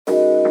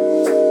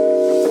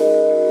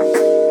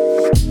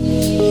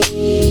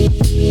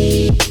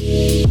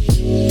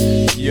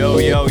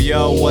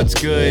what's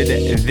good?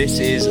 This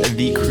is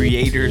the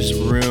Creators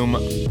Room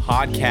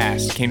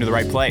podcast. Came to the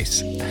right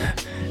place.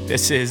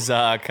 This is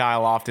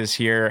Kyle Loftus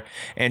here,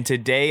 and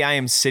today I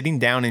am sitting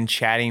down and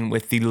chatting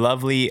with the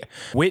lovely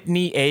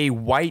Whitney A.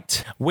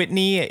 White.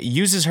 Whitney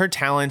uses her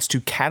talents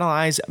to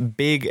catalyze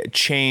big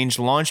change,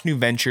 launch new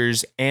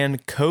ventures,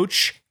 and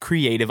coach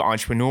creative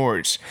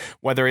entrepreneurs.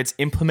 Whether it's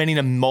implementing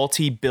a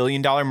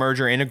multi-billion-dollar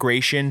merger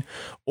integration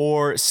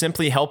or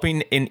simply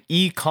helping an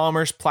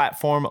e-commerce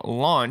platform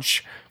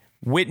launch,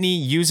 Whitney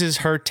uses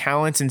her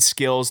talents and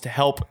skills to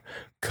help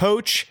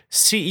coach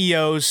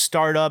CEOs,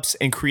 startups,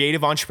 and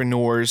creative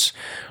entrepreneurs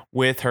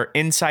with her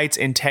insights,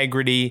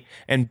 integrity,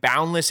 and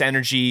boundless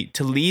energy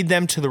to lead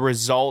them to the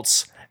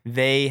results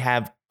they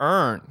have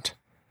earned.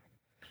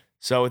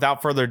 So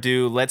without further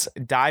ado, let's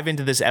dive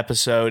into this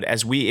episode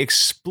as we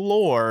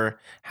explore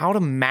how to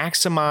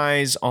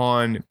maximize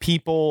on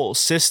people,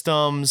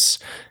 systems,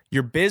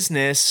 your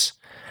business,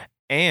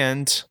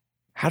 and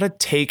how to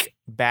take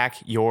back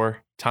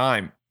your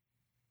time.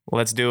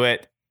 Let's do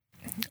it.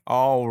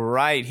 All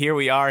right, here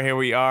we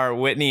are.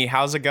 Whitney,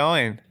 how's it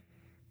going?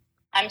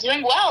 I'm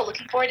doing well.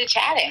 Looking forward to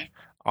chatting.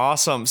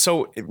 Awesome.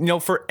 So,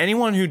 for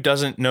anyone who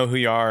doesn't know who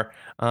you are,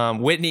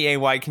 Whitney A.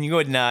 White, can you go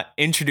ahead and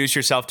introduce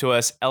yourself to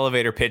us,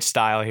 elevator pitch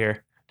style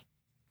here?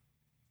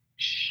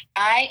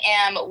 I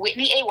am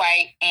Whitney A.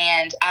 White,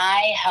 and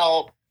I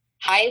help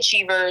high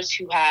achievers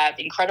who have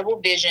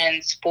incredible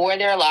visions for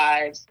their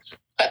lives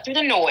cut through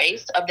the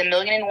noise of the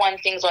 1,000,001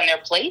 things on their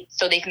plate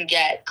so they can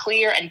get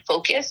clear and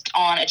focused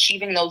on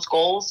achieving those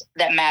goals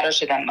that matter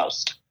to them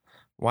most.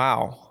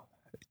 Wow.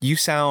 You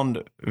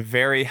sound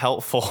very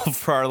helpful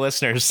for our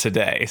listeners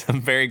today.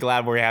 I'm very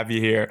glad we have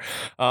you here.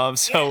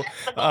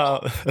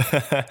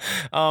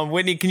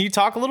 Whitney, can you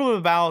talk a little bit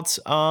about,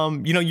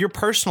 your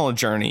personal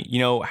journey?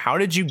 How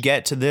did you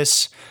get to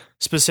this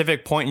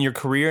specific point in your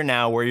career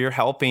now where you're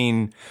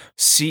helping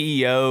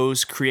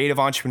CEOs, creative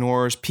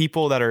entrepreneurs,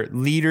 people that are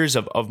leaders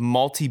of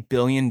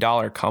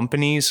multi-billion-dollar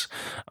companies?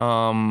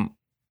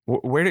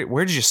 Where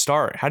did you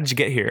start? How did you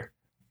get here?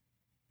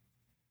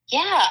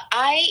 Yeah,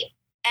 I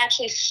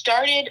actually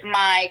started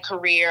my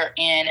career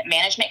in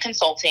management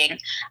consulting.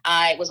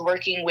 I was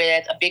working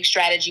with a big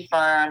strategy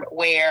firm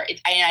where,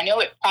 I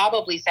know it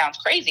probably sounds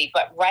crazy,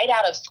 but right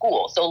out of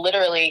school. So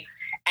literally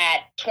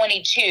at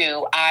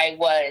 22, I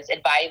was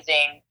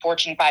advising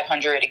Fortune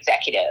 500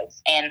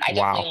 executives, and I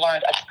definitely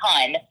learned a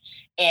ton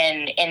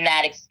in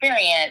that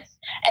experience.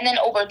 And then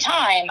over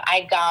time,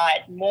 I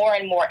got more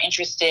and more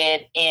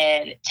interested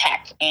in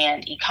tech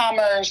and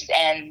e-commerce,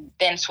 and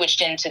then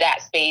switched into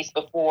that space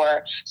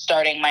before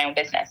starting my own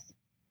business.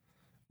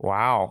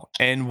 Wow.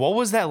 And what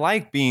was that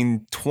like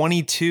being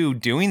 22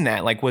 doing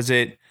that? Like, was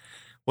it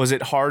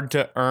hard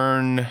to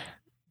earn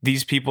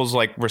these people's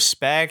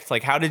respect?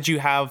 How did you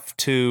have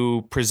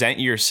to present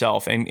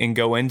yourself and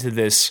go into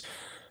this,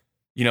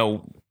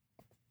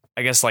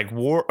 I guess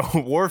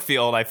war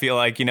field? I feel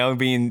like,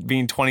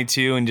 being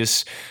 22 and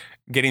just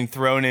getting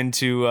thrown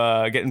into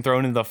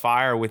the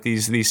fire with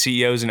these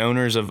CEOs and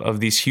owners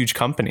of these huge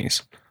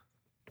companies.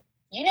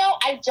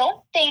 I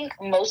don't think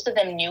most of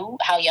them knew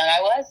how young I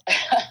was.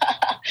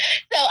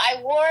 So I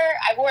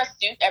wore a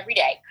suit every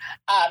day,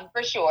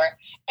 for sure.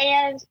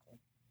 And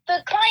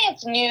the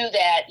clients knew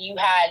that you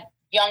had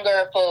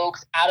younger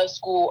folks out of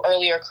school,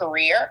 earlier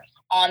career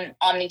on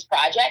these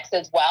projects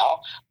as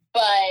well.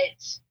 But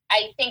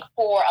I think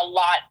for a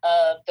lot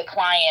of the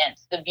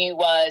clients, the view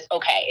was,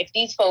 okay, if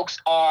these folks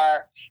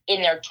are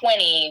in their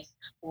 20s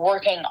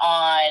working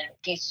on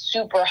these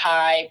super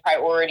high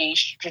priority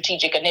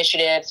strategic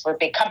initiatives for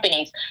big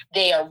companies,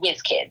 they are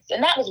whiz kids.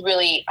 And that was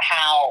really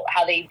how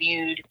they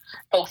viewed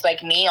folks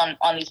like me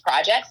on these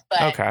projects.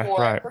 But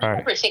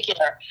in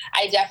particular,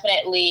 I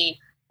definitely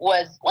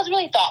was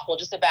really thoughtful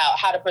just about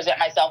how to present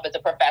myself as a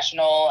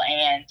professional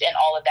and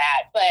all of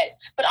that.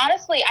 But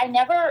honestly, I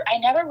never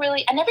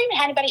even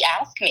had anybody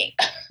ask me,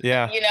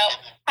 yeah,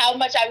 how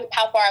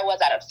far I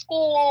was out of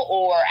school,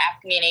 or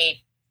ask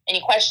me any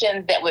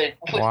questions that would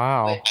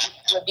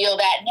reveal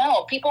that.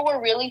 No, people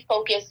were really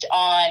focused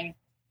on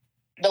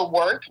the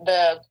work,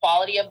 the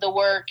quality of the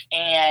work,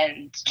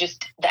 and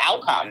just the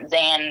outcomes.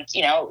 And,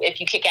 if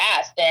you kick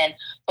ass, then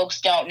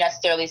folks don't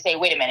necessarily say,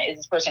 wait a minute, is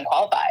this person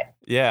qualified?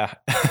 Yeah,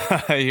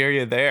 I hear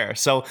you there.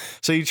 So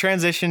you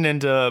transitioned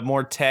into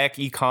more tech,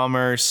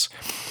 e-commerce.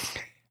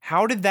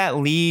 How did that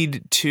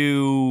lead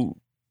to,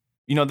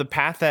 the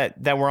path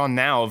that we're on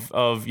now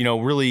of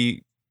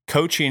really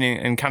coaching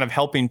and kind of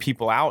helping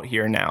people out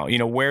here now?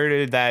 Where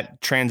did that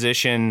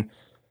transition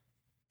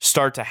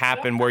start to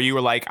happen where you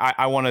were like,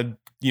 I want to,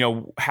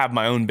 have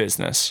my own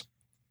business?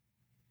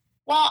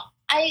 Well,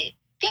 I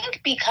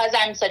think because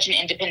I'm such an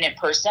independent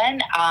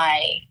person,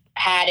 I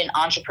had an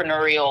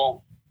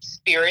entrepreneurial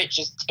spirit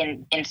just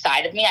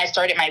inside of me. I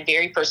started my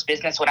very first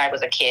business when I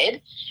was a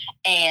kid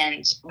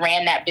and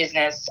ran that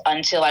business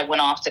until I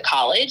went off to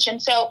college.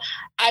 And so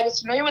I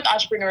was familiar with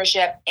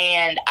entrepreneurship,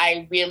 and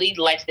I really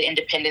liked the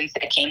independence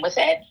that came with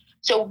it.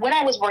 So when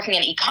I was working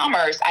in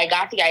e-commerce, I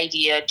got the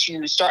idea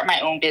to start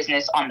my own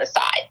business on the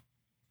side.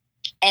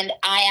 And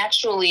I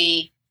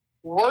actually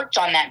worked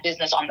on that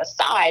business on the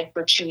side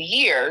for 2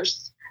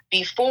 years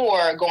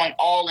before going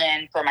all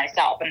in for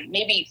myself. And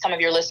maybe some of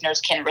your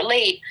listeners can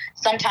relate.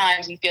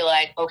 Sometimes you feel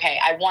like, okay,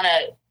 I want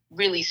to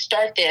really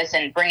start this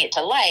and bring it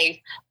to life,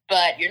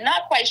 but you're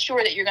not quite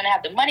sure that you're going to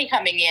have the money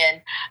coming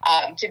in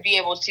to be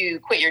able to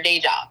quit your day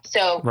job.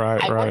 So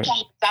I worked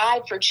on the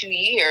side for 2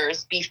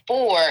 years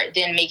before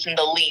then making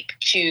the leap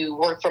to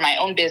work for my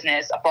own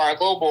business, Afara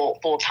Global,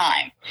 full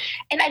time.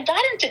 And I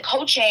got into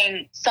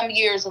coaching some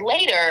years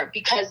later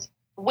because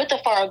with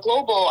Afara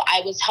Global,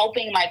 I was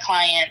helping my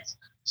clients,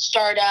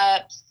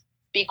 startups,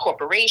 big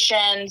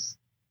corporations,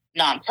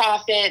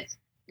 nonprofits,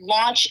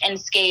 launch and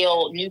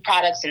scale new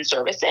products and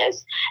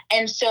services.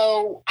 And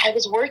so I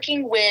was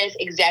working with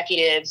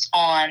executives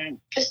on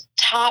just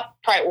top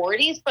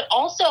priorities, but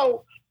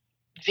also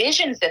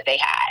visions that they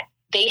had.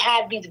 They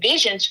had these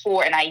visions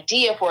for an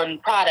idea for a new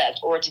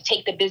product, or to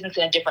take the business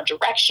in a different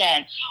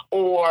direction,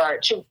 or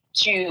to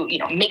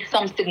make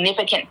some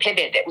significant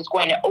pivot that was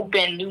going to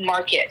open new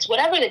markets.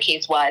 Whatever the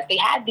case was, they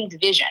had these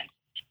visions.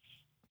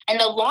 And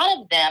a lot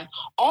of them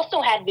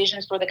also had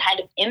visions for the kind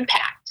of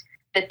impact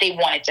that they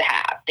wanted to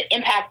have, the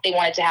impact they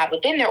wanted to have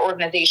within their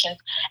organizations,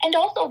 and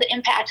also the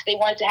impact they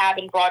wanted to have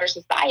in broader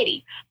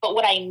society. But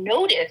what I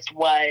noticed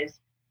was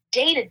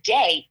day to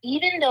day,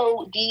 even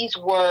though these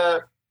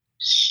were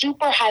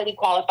super highly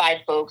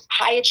qualified folks,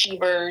 high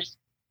achievers,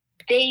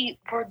 they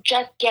were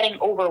just getting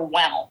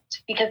overwhelmed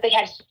because they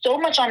had so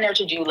much on their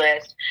to-do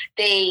list.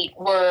 They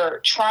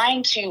were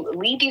trying to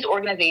lead these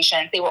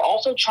organizations. They were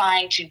also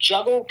trying to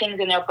juggle things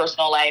in their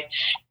personal life.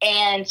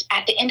 And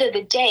at the end of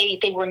the day,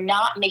 they were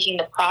not making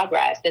the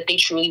progress that they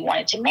truly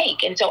wanted to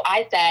make. And so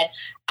I said,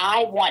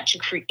 I want to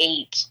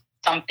create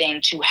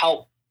something to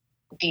help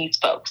these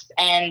folks.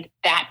 And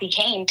that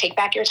became Take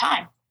Back Your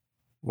Time.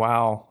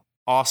 Wow.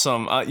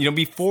 Awesome.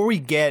 Before we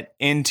get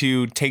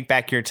into Take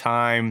Back Your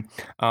Time,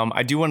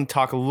 I do want to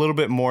talk a little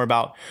bit more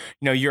about,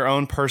 your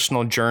own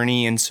personal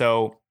journey. And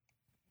so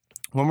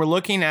when we're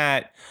looking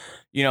at,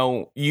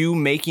 you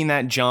making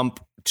that jump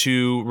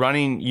to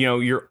running,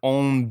 your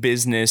own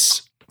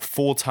business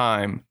full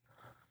time,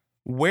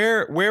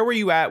 where were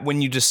you at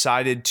when you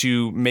decided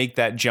to make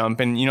that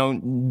jump? And,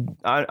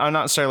 I'm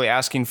not necessarily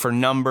asking for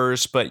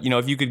numbers, but,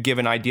 if you could give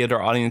an idea to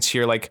our audience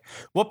here, like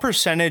what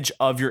percentage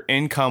of your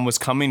income was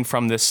coming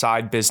from this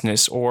side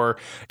business, or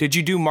did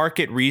you do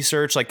market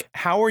research? Like,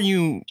 how are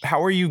you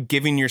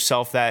giving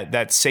yourself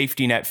that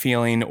safety net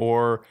feeling,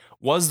 or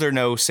was there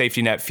no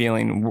safety net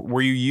feeling?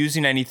 Were you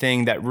using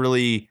anything that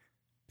really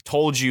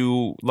told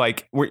you,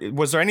 like,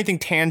 was there anything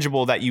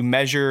tangible that you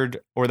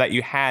measured or that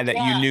you had that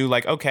you knew,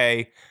 like,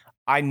 okay,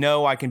 I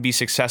know I can be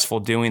successful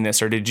doing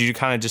this? Or did you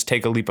kind of just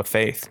take a leap of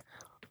faith?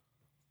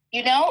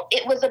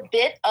 It was a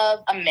bit of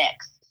a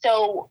mix.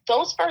 So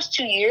those first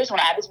 2 years when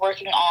I was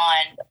working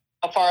on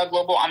Afara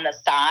Global on the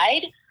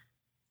side,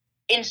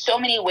 in so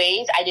many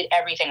ways, I did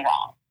everything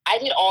wrong. I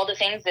did all the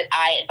things that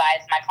I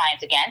advised my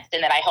clients against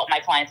and that I helped my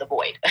clients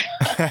avoid.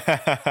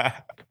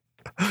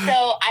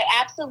 So I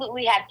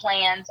absolutely had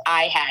plans.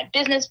 I had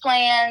business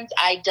plans.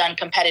 I'd done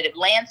competitive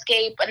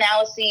landscape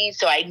analyses.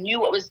 So I knew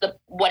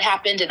what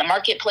happened in the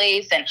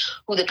marketplace and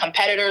who the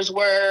competitors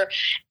were.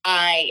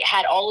 I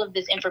had all of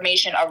this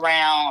information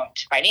around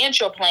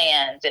financial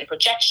plans and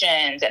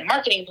projections and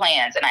marketing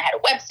plans. And I had a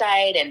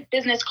website and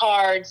business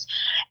cards,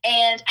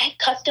 and I had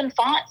custom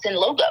fonts and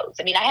logos.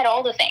 I mean, I had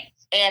all the things,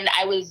 and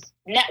I was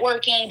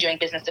networking, doing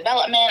business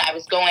development. I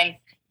was going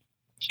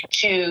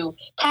to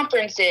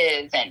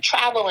conferences and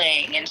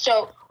traveling. And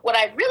so what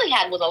I really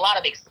had was a lot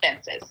of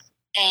expenses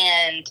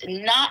and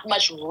not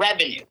much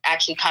revenue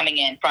actually coming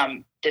in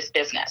from this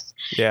business.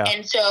 Yeah.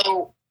 And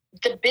so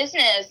the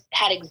business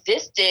had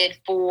existed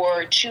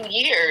for 2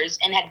 years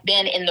and had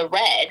been in the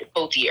red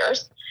both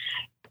years.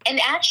 And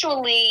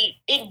actually,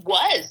 it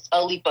was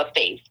a leap of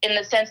faith in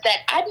the sense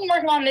that I'd been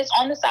working on this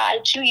on the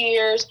side 2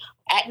 years,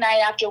 at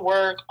night after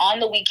work, on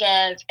the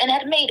weekends, and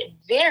had made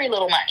very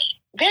little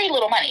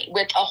money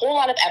with a whole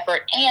lot of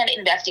effort and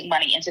investing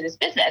money into this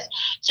business.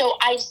 So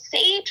I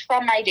saved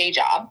from my day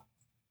job.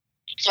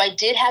 So I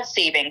did have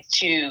savings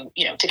to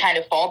kind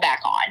of fall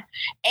back on.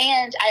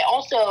 And I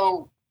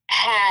also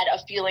had a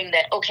feeling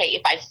that, okay,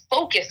 if I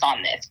focus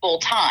on this full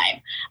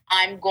time,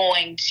 I'm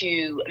going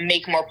to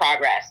make more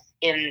progress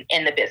in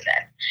the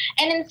business.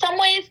 And in some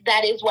ways,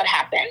 that is what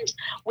happened.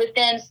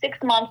 Within 6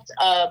 months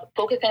of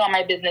focusing on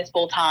my business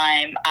full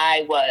time,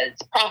 I was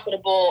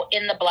profitable,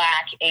 in the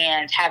black,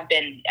 and have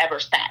been ever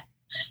since.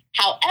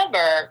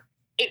 However,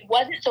 it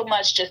wasn't so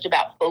much just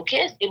about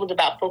focus. It was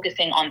about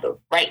focusing on the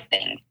right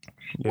things.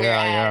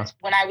 Whereas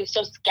when I was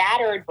so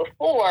scattered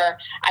before,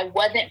 I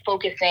wasn't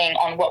focusing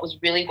on what was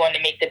really going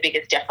to make the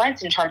biggest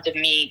difference in terms of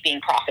me being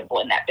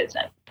profitable in that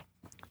business.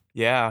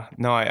 Yeah,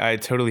 no, I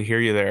totally hear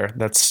you there.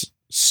 That's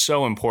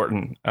so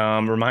important.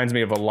 Reminds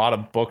me of a lot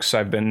of books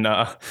I've been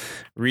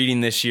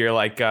reading this year.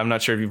 Like, I'm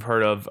not sure if you've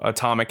heard of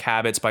Atomic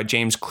Habits by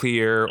James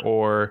Clear,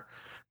 or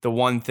The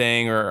One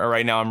Thing, or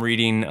right now I'm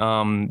reading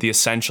The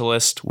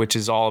Essentialist, which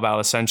is all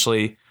about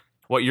essentially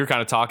what you're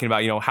kind of talking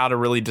about, how to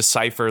really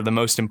decipher the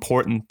most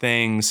important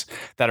things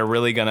that are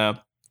really going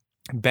to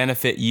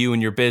benefit you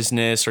and your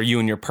business or you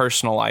and your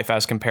personal life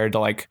as compared to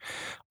like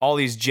all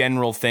these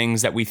general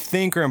things that we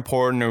think are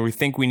important or we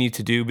think we need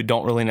to do, but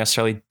don't really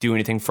necessarily do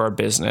anything for our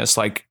business,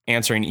 like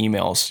answering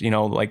emails.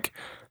 Like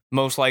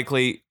most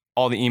likely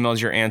all the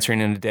emails you're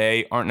answering in a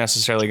day aren't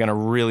necessarily going to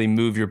really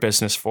move your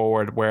business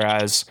forward.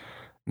 Whereas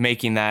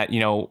making that,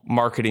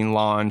 marketing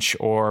launch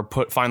or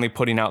finally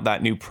putting out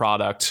that new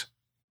product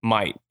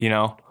might.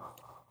 Yeah,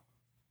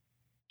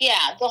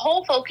 the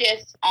whole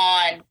focus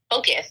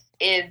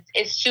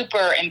is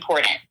super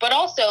important. But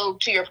also,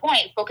 to your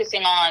point,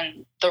 focusing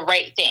on the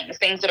right things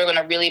that are going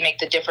to really make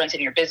the difference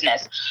in your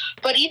business.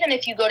 But even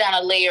if you go down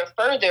a layer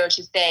further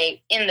to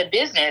say in the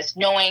business,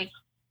 knowing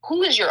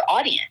who is your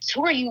audience?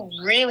 Who are you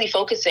really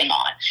focusing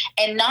on?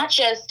 And not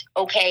just,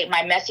 okay,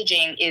 my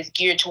messaging is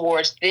geared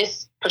towards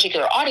this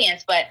particular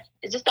audience, but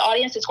is this the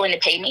audience that's going to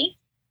pay me?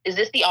 Is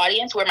this the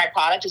audience where my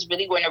product is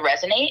really going to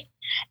resonate?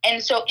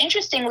 And so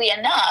interestingly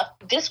enough,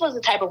 this was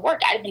the type of work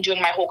I've been doing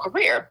my whole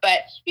career. But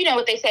you know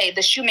what they say,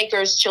 the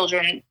shoemaker's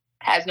children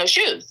has no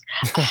shoes.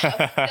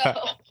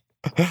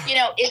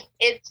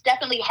 It's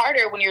definitely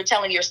harder when you're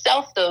telling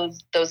yourself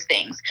those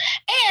things.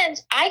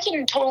 And I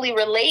can totally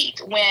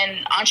relate when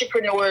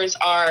entrepreneurs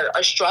are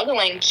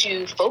struggling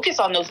to focus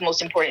on those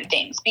most important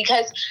things,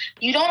 because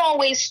you don't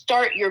always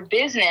start your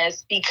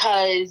business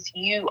because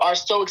you are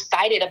so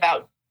excited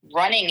about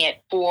running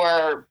it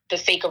for the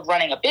sake of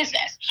running a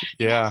business.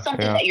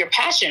 Something that you're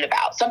passionate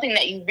about, something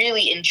that you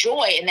really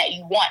enjoy and that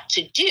you want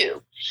to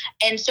do.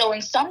 And so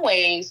in some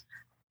ways,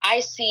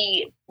 I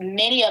see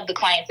many of the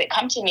clients that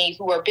come to me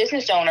who are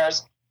business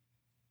owners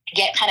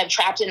get kind of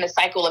trapped in the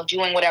cycle of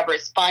doing whatever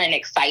is fun and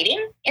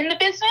exciting in the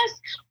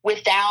business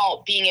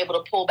without being able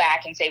to pull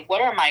back and say,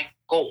 what are my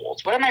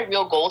goals? What are my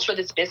real goals for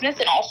this business?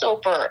 And also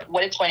for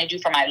what it's going to do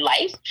for my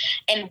life?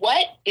 And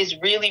what is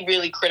really,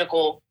 really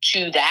critical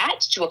to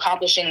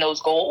accomplishing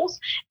those goals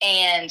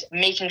and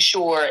making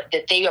sure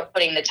that they are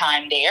putting the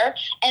time there.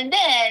 And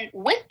then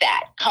with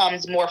that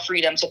comes more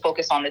freedom to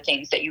focus on the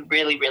things that you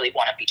really, really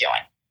want to be doing.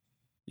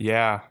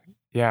 Yeah,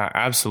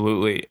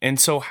 absolutely. And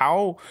so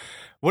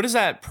what does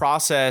that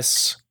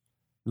process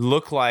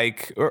look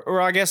like?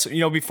 Or I guess,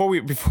 before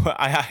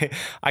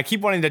I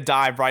keep wanting to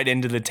dive right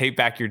into the Take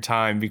Back Your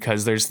Time,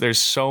 because there's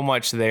so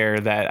much there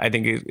that I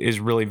think is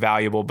really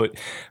valuable. But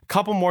a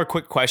couple more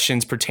quick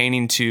questions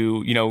pertaining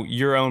to,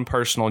 your own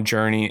personal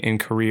journey and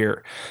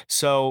career.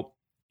 So,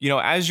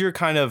 as you're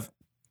kind of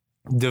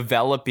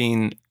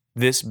developing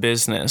this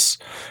business,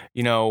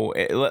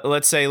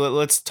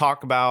 let's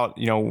talk about,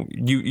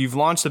 you've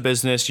launched the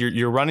business,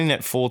 you're running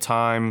it full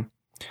time.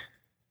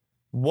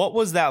 What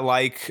was that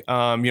like,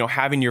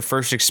 having your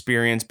first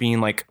experience being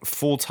like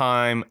full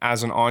time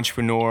as an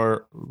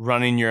entrepreneur,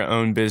 running your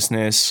own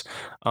business?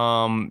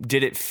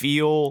 Did it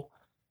feel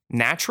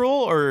natural,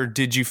 or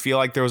did you feel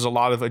like there was a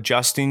lot of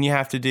adjusting you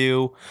have to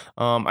do?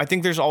 I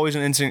think there's always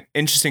an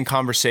interesting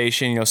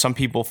conversation. Some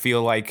people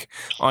feel like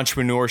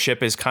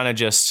entrepreneurship is kind of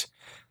just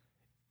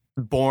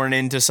born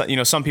into,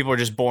 some people are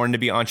just born to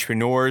be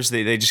entrepreneurs.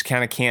 They just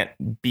kind of can't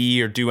be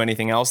or do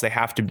anything else. They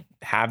have to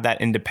have that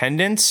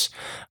independence.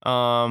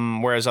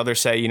 Whereas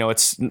others say,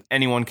 it's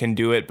anyone can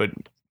do it. But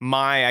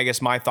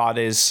my thought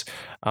is,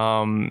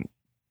 anyone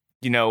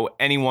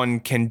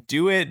can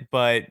do it,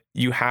 but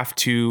you have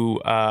to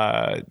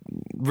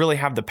really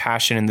have the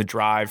passion and the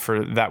drive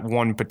for that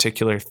one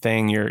particular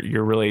thing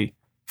you're really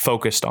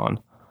focused on.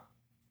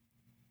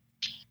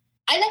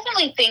 I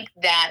definitely think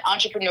that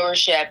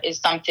entrepreneurship is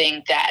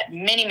something that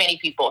many, many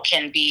people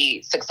can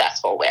be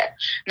successful with.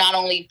 Not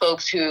only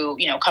folks who,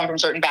 come from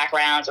certain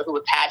backgrounds or who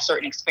have had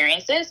certain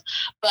experiences,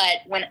 but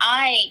when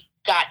I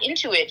got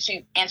into it, to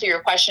answer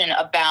your question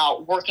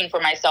about working for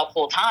myself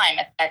full time,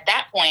 at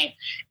that point,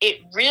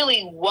 it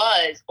really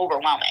was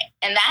overwhelming.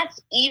 And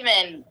that's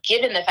even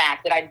given the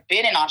fact that I'd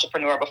been an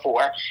entrepreneur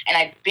before and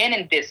I'd been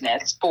in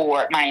business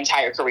for my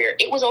entire career.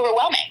 It was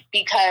overwhelming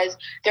because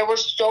there were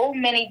so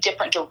many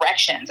different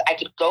directions I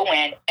could go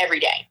in every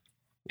day,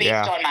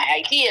 based on my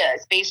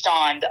ideas, based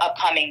on the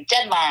upcoming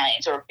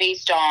deadlines, or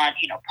based on,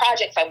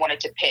 projects I wanted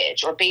to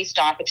pitch, or based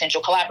on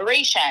potential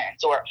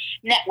collaborations or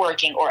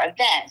networking or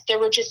events. There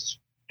were just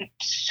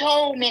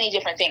so many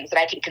different things that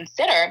I could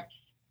consider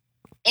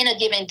in a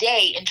given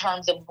day in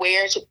terms of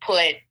where to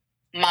put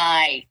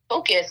my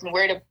focus and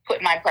where to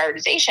put my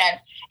prioritization.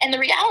 And the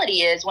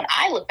reality is, when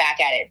I look back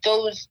at it,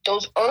 those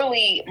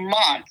early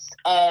months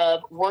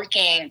of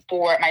working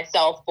for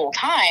myself full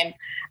time,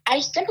 I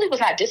simply was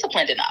not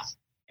disciplined enough.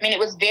 I mean, it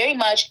was very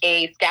much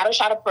a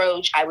scattershot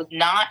approach. I was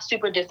not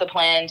super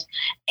disciplined,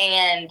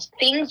 and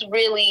things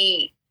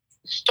really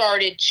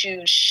started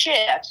to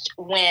shift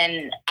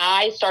when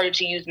I started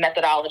to use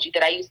methodology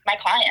that I use with my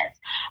clients.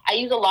 I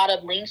use a lot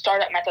of lean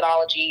startup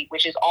methodology,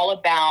 which is all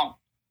about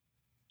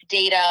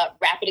data,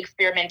 rapid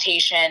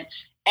experimentation,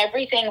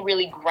 everything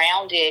really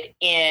grounded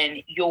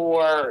in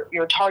your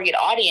target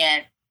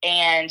audience,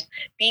 and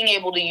being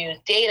able to use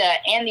data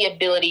and the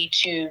ability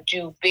to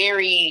do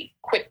very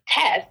quick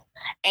tests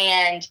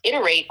and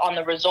iterate on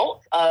the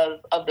results of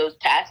those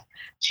tests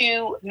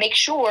to make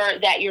sure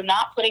that you're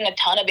not putting a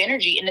ton of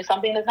energy into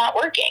something that's not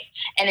working.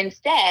 And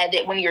instead,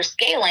 that when you're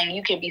scaling,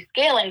 you can be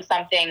scaling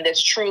something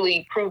that's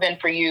truly proven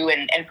for you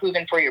and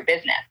proven for your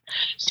business.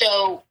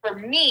 So for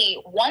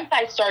me, once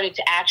I started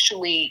to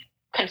actually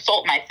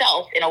consult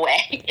myself in a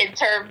way in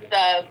terms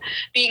of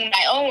being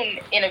my own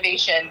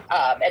innovation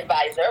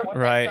advisor, once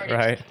I started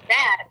to do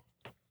that,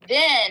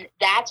 then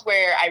that's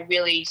where I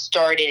really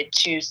started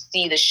to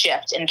see the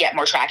shift and get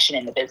more traction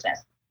in the business.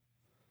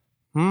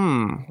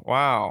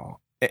 Wow.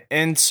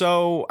 And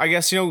so I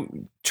guess,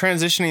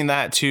 transitioning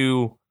that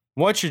to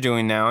what you're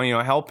doing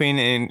now, helping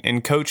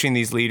and coaching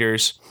these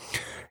leaders,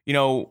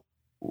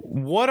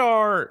 what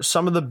are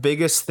some of the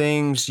biggest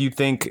things you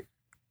think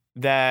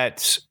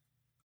that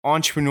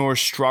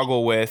entrepreneurs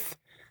struggle with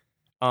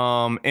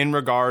in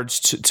regards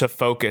to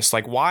focus?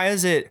 Like, why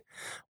is it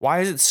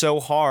so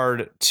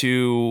hard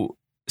to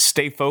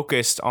stay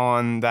focused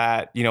on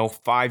that,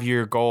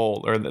 5-year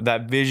goal or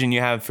that vision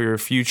you have for your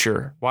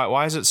future?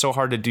 Why is it so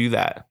hard to do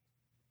that?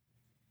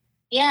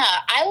 Yeah,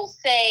 I will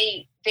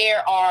say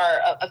there are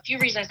a few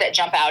reasons that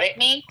jump out at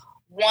me.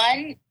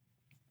 One,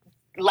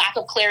 lack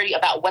of clarity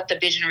about what the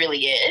vision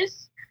really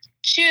is.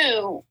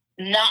 Two,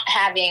 not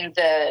having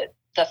the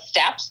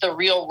steps, the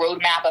real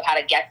roadmap of how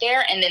to get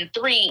there. And then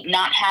 3,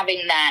 not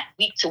having that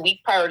week-to-week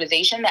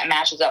prioritization that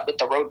matches up with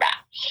the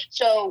roadmap.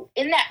 So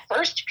in that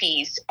first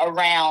piece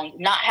around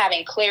not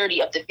having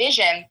clarity of the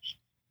vision,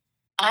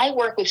 I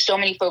work with so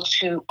many folks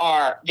who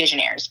are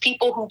visionaries,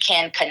 people who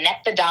can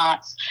connect the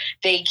dots,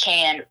 they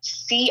can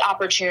see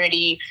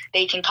opportunity,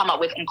 they can come up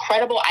with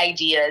incredible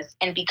ideas.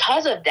 And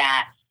because of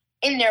that,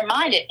 in their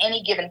mind at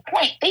any given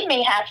point, they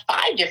may have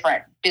 5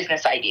 different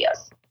business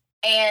ideas.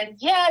 And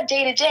yeah,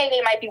 day to day,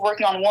 they might be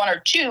working on 1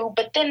 or 2,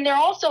 but then they're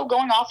also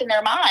going off in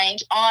their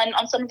mind on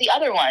some of the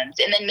other ones.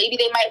 And then maybe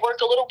they might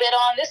work a little bit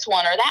on this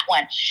one or that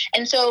one.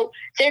 And so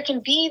there can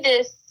be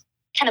this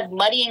kind of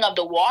muddying of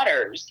the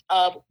waters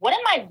of what am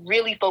I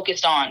really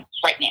focused on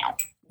right now?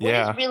 What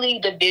is really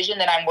the vision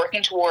that I'm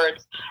working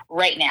towards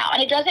right now?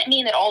 And it doesn't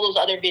mean that all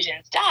those other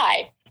visions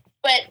die,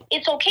 but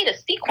it's okay to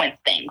sequence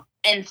things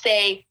and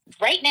say,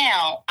 right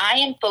now, I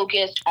am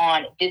focused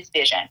on this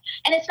vision.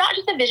 And it's not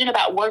just a vision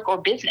about work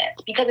or business,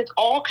 because it's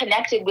all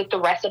connected with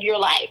the rest of your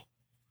life.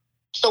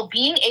 So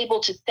being able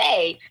to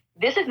say,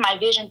 this is my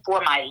vision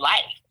for my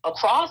life,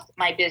 across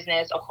my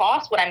business,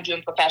 across what I'm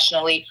doing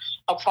professionally,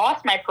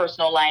 across my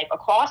personal life,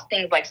 across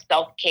things like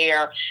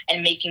self-care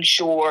and making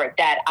sure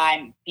that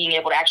I'm being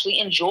able to actually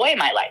enjoy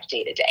my life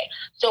day to day.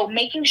 So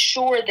making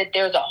sure that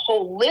there's a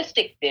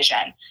holistic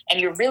vision and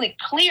you're really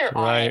clear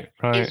on it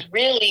is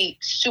really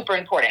super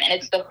important. And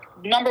it's the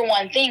number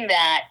one thing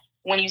that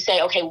when you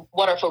say, okay,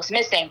 what are folks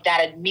missing?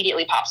 That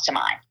immediately pops to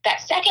mind.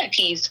 That second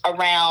piece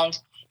around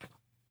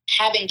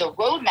having the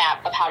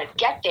roadmap of how to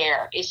get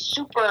there is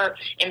super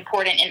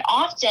important. And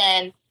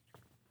often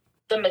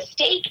the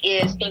mistake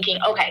is thinking,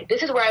 okay,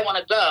 this is where I want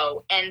to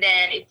go. And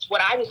then it's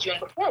what I was doing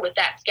before with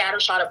that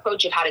scattershot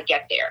approach of how to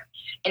get there.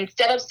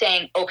 Instead of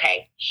saying,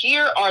 okay,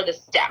 here are the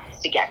steps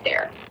to get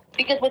there.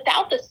 Because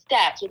without the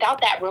steps, without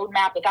that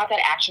roadmap, without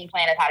that action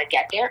plan of how to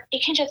get there,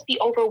 it can just be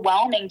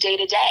overwhelming day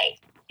to day.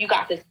 You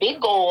got this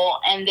big goal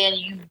and then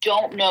you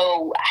don't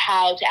know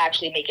how to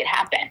actually make it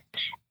happen.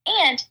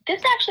 And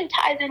this actually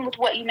ties in with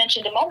what you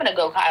mentioned a moment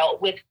ago, Kyle,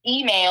 with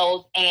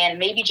emails and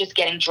maybe just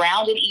getting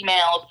drowned in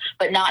emails,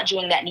 but not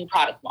doing that new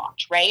product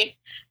launch, right?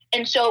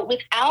 And so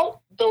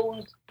without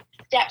those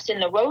steps in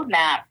the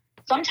roadmap,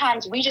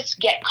 sometimes we just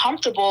get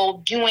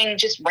comfortable doing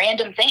just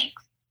random things,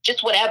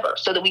 just whatever,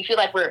 so that we feel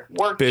like we're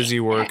working.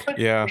 Busy work,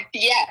 yeah.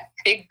 Yeah,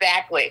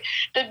 exactly.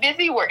 The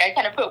busy work, I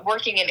kind of put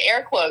working in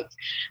air quotes,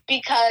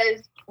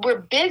 because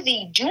we're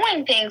busy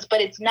doing things, but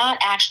it's not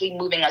actually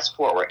moving us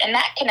forward. And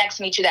that connects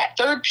me to that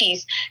third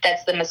piece.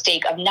 That's the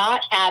mistake of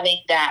not having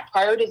that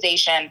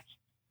prioritization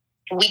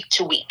week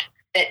to week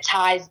that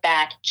ties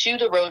back to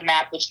the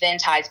roadmap, which then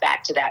ties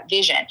back to that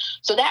vision.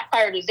 So that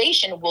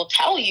prioritization will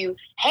tell you,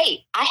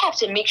 hey, I have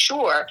to make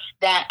sure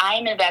that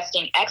I'm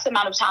investing X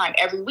amount of time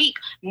every week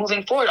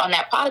moving forward on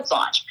that product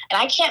launch.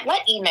 And I can't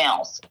let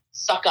emails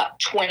suck up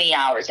 20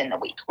 hours in the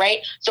week, right?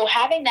 So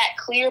having that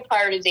clear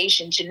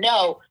prioritization to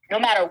know no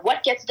matter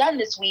what gets done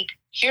this week,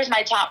 here's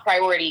my top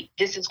priority,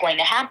 this is going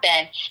to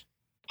happen,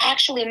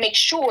 actually make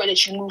sure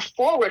that you move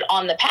forward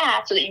on the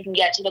path so that you can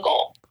get to the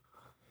goal.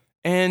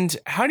 And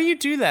how do you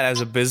do that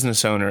as a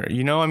business owner?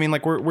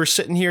 We're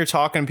sitting here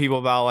talking to people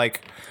about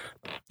like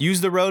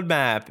use the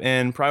roadmap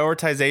and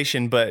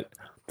prioritization, but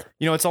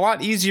it's a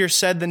lot easier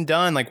said than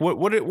done. Like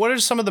what are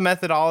some of the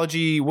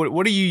methodology?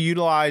 What do you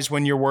utilize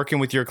when you're working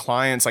with your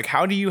clients? Like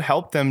how do you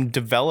help them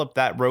develop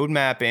that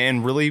roadmap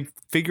and really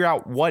figure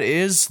out what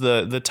is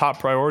the top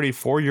priority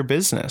for your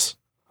business?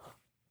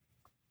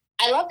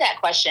 I love that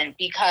question,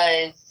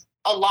 because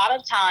a lot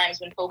of times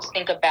when folks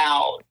think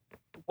about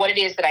what it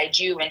is that I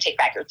do and Take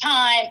Back Your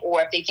Time,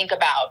 or if they think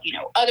about,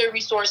 other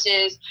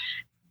resources,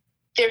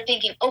 they're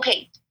thinking,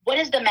 okay, what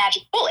is the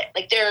magic bullet?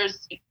 Like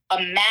there's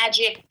a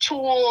magic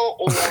tool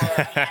or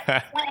a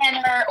magic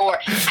planner, or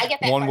I get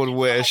that one would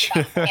wish.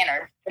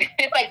 Planner.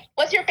 It's like,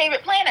 what's your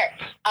favorite planner?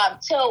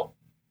 So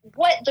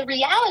what the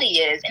reality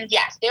is, and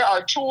yes, there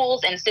are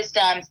tools and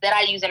systems that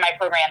I use in my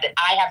program that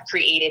I have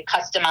created,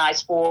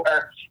 customized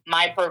for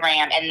my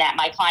program, and that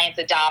my clients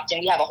adopt.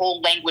 And we have a whole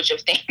language of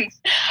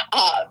things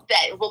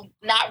that will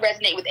not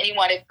resonate with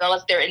anyone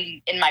unless they're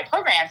in my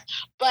programs.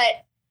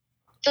 But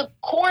the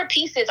core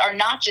pieces are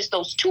not just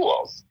those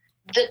tools.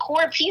 The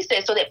core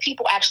pieces, so that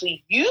people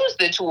actually use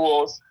the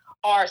tools,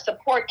 are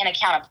support and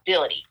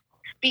accountability.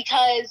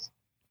 Because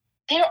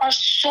there are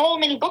so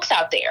many books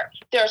out there.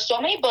 There are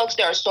so many books.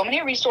 There are so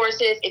many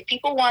resources. If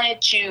people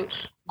wanted to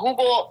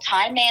Google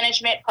time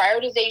management,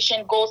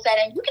 prioritization, goal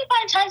setting, you can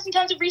find tons and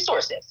tons of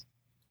resources.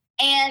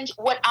 And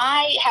what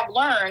I have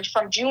learned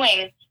from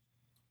doing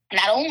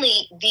not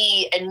only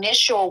the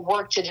initial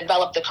work to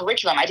develop the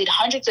curriculum, I did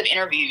hundreds of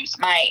interviews.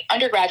 My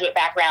undergraduate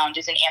background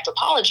is in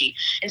anthropology.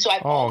 And so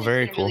I've always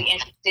been really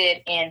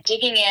interested in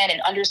digging in and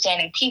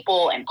understanding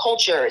people and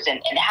cultures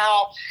and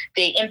how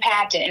they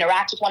impact and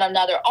interact with one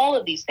another, all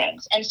of these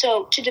things. And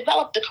so to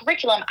develop the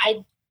curriculum,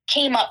 I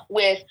came up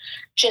with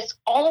just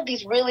all of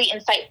these really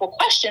insightful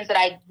questions that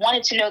I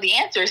wanted to know the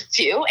answers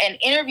to, and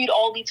interviewed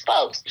all these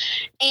folks.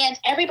 And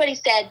everybody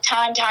said,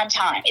 time.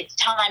 It's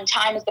time.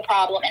 Time is the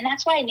problem. And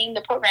that's why I named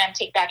the program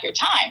Take Back Your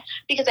Time,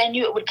 because I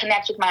knew it would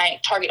connect with my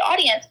target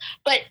audience.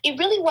 But it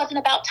really wasn't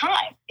about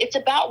time. It's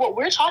about what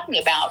we're talking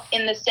about,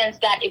 in the sense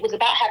that it was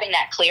about having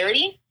that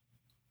clarity,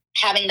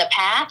 having the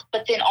path,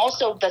 but then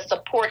also the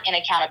support and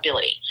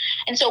accountability.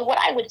 And so what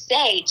I would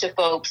say to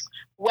folks,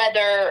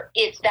 whether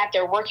it's that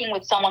they're working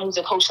with someone who's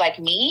a coach like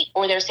me,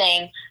 or they're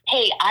saying,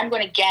 hey, I'm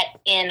going to get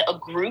in a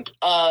group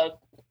of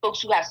folks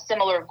who have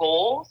similar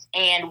goals,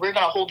 and we're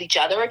going to hold each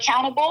other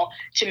accountable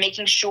to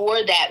making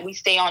sure that we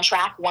stay on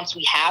track once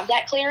we have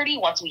that clarity,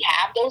 once we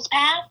have those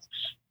paths,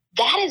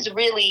 that is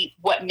really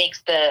what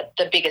makes the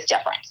biggest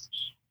difference.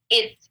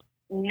 It's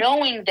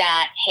knowing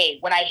that, hey,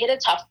 when I hit a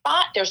tough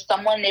spot, there's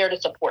someone there to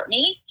support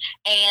me.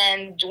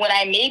 And when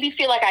I maybe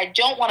feel like I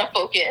don't want to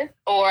focus,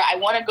 or I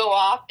want to go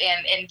off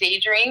and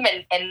daydream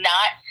and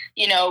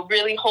not,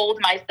 really hold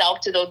myself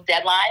to those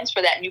deadlines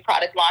for that new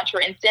product launch,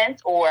 for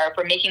instance, or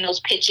for making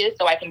those pitches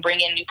so I can bring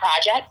in new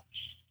projects,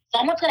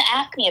 someone's going to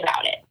ask me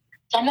about it.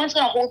 Someone's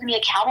going to hold me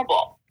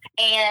accountable.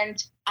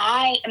 And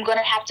I am going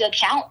to have to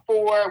account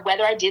for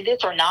whether I did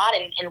this or not,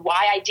 and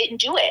why I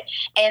didn't do it.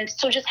 And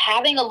so just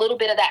having a little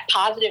bit of that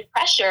positive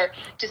pressure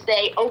to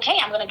say, okay,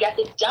 I'm going to get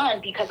this done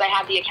because I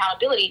have the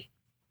accountability,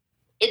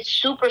 it's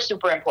super,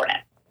 super important.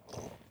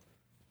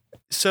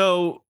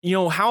 So,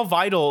 how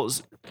vital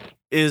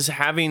is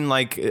having,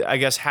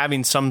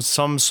 having some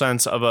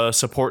sense of a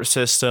support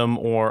system,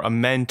 or a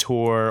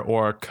mentor,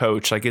 or a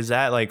coach? Is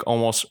that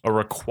almost a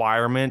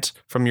requirement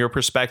from your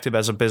perspective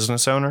as a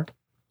business owner?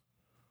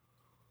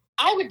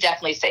 I would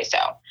definitely say so.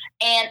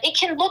 And it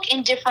can look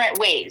in different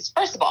ways.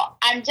 First of all,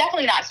 I'm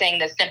definitely not saying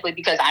this simply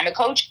because I'm a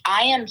coach.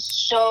 I am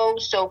so,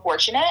 so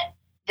fortunate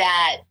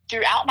that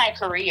throughout my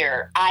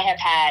career, I have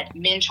had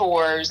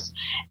mentors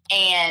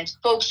and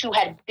folks who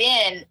had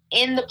been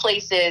in the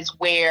places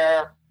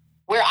where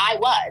I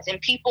was, and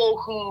people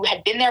who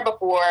had been there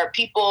before,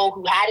 people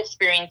who had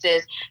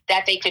experiences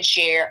that they could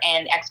share,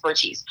 and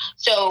expertise.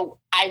 So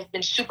I've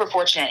been super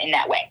fortunate in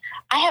that way.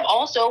 I have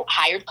also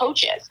hired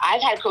coaches.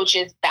 I've had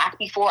coaches back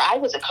before I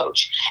was a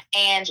coach,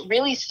 and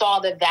really saw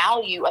the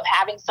value of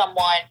having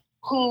someone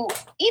who,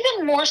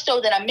 even more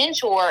so than a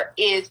mentor,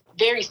 is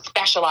very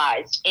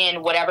specialized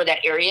in whatever that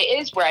area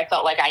is where I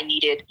felt like I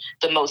needed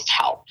the most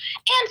help.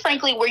 And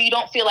frankly, where you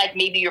don't feel like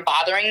maybe you're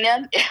bothering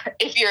them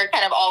if you're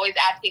kind of always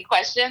asking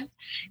questions.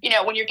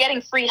 When you're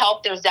getting free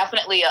help, there's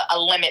definitely a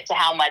limit to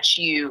how much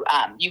you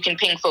can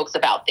ping folks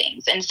about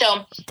things. And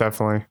so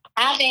definitely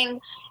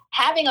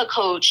having a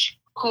coach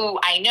who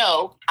I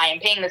know I am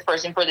paying this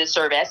person for this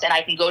service, and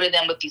I can go to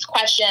them with these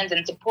questions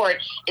and support,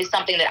 is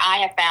something that I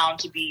have found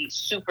to be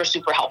super,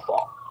 super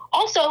helpful.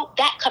 Also,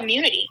 that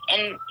community,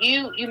 and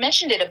you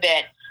mentioned it a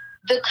bit,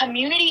 the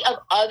community of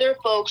other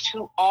folks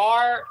who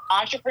are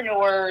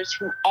entrepreneurs,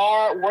 who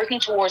are working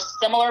towards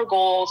similar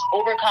goals,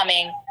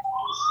 overcoming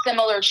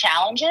similar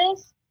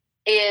challenges,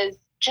 is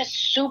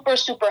just super,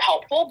 super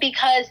helpful,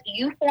 because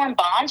you form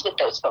bonds with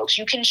those folks.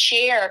 You can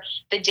share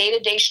the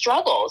day-to-day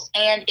struggles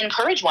and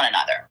encourage one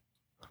another.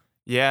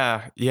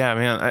 Yeah,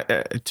 man,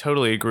 I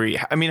totally agree.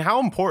 I mean, how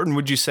important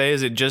would you say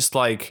is it, just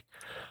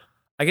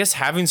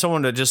having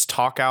someone to just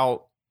talk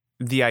out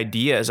the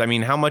ideas? I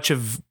mean, how much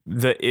of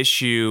the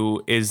issue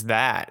is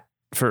that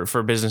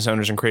for business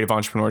owners and creative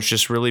entrepreneurs,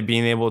 just really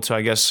being able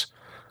to,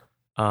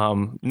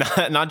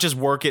 not just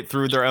work it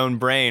through their own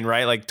brain,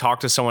 right?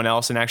 Talk to someone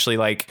else and actually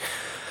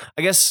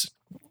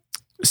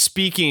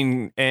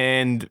speaking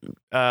and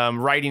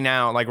writing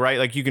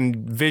out, you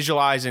can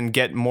visualize and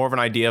get more of an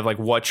idea of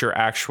what your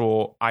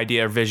actual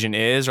idea or vision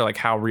is, or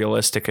how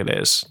realistic it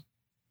is.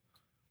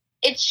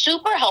 It's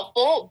super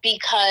helpful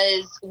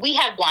because we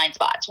have blind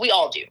spots. We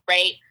all do,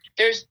 right?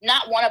 there's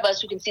not one of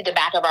us who can see the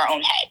back of our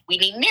own head. We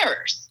need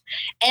mirrors.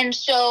 And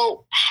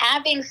so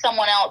having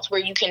someone else where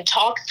you can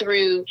talk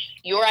through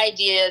your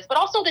ideas, but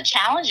also the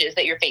challenges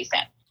that you're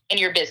facing in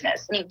your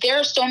business. I mean, there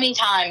are so many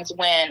times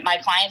when my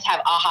clients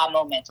have aha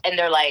moments and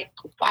they're like,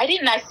 why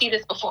didn't I see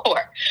this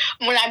before?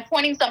 When I'm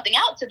pointing something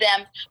out to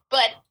them,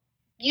 but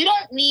you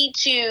don't need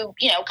to,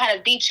 kind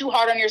of be too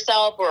hard on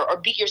yourself or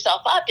beat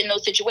yourself up in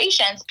those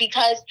situations,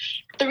 because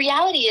the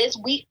reality is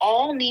we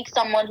all need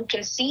someone who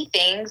can see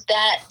things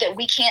that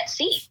we can't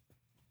see.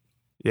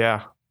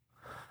 Yeah.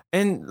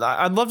 And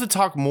I'd love to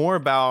talk more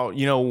about,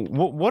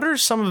 what are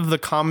some of the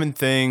common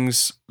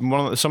things,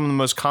 some of the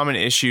most common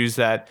issues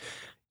that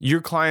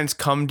your clients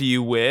come to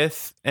you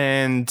with,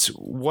 and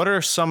what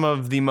are some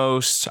of the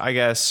most, I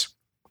guess,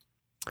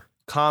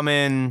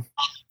 common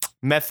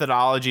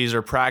methodologies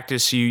or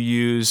practice you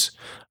use,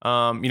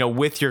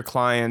 with your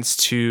clients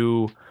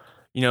to,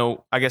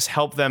 I guess,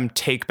 help them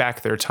take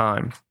back their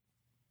time?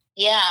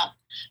 Yeah.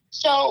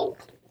 So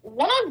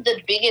one of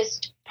the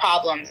biggest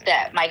problems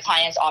that my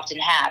clients often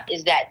have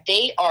is that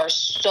they are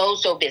so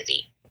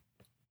busy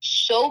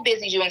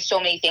doing so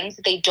many things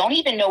that they don't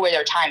even know where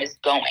their time is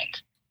going.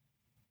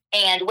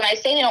 And when I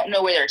say they don't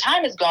know where their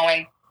time is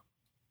going,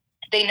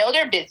 they know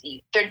they're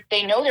busy.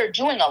 They know they're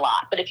doing a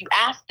lot. But if you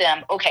ask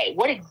them, okay,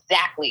 what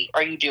exactly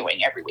are you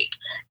doing every week?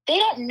 They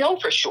don't know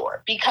for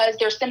sure, because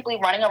they're simply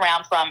running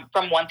around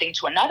from one thing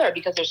to another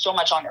because there's so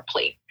much on their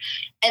plate.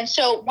 And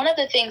so one of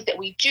the things that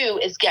we do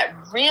is get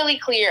really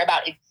clear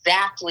about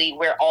exactly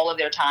where all of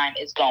their time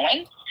is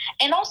going,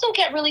 and also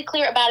get really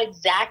clear about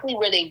exactly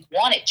where they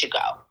want it to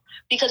go.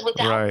 Because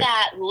without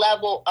that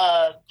level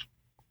of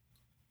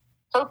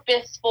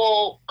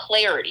purposeful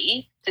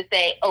clarity to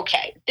say,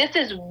 okay, this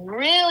is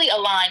really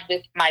aligned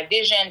with my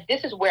vision,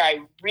 this is where I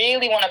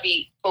really want to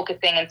be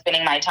focusing and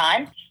spending my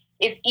time,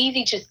 it's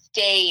easy to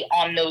stay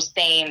on those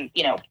same,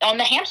 on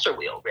the hamster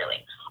wheel,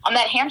 really. On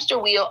that hamster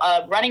wheel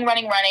of running.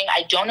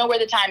 I don't know where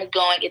the time is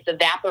going. It's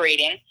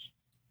evaporating.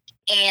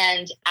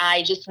 And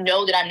I just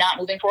know that I'm not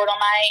moving forward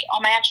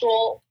on my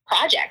actual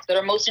projects that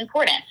are most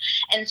important.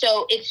 And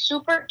so it's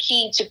super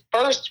key to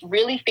first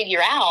really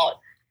figure out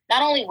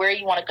not only where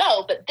you want to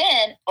go, but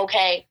then,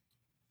 okay,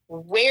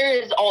 where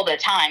is all the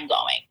time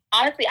going?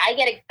 Honestly, I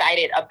get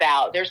excited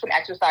about, there's some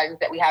exercises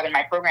that we have in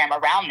my program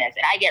around this,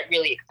 and I get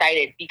really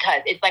excited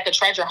because it's like a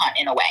treasure hunt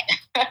in a way.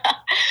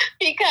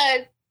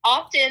 Because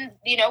often,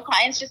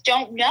 clients just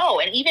don't know.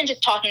 And even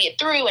just talking it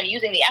through and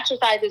using the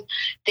exercises,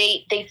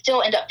 they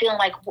still end up feeling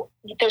like, well,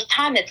 there's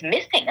time that's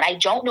missing and I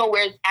don't know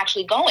where it's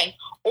actually going.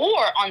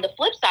 Or on the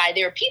flip side,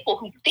 there are people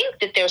who think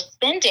that they're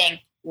spending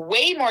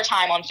way more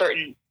time on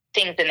certain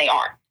things than they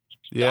are.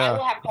 Yeah. So I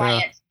will have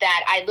clients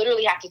that I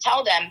literally have to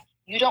tell them,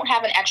 you don't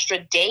have an extra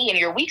day in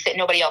your weeks that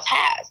nobody else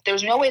has.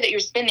 There's no way that you're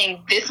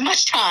spending this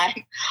much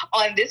time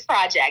on this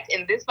project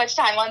and this much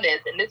time on this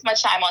and this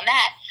much time on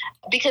that,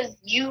 because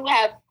you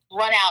have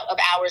run out of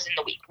hours in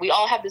the week. We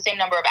all have the same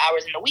number of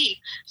hours in the week.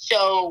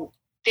 So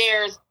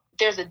there's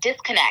a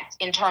disconnect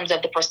in terms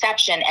of the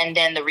perception and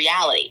then the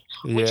reality.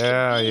 Which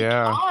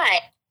why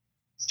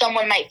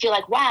someone might feel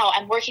like, wow,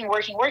 I'm working.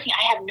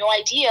 I have no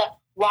idea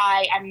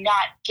why I'm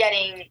not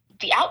getting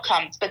the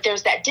outcomes. But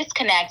there's that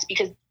disconnect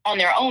because on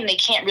their own, they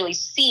can't really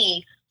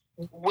see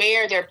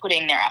where they're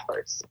putting their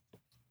efforts.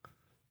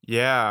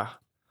 Yeah.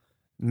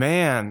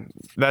 Man,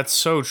 that's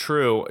so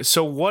true.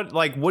 So what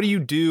do you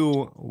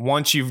do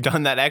once you've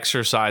done that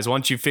exercise?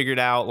 Once you've figured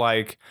out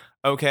like,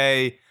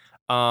 okay,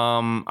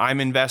 I'm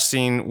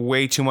investing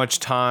way too much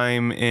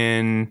time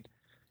in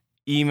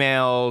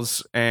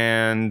emails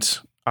and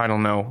I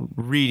don't know,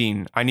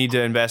 reading. I need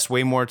to invest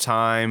way more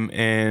time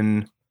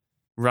in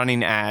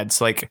running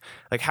ads. Like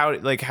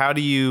how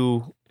do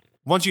you,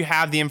 once you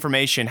have the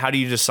information, how do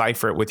you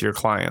decipher it with your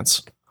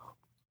clients?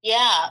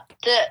 Yeah.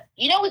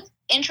 It's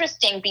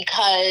interesting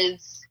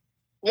because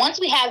once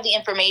we have the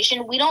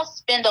information, we don't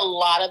spend a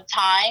lot of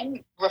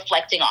time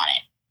reflecting on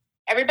it.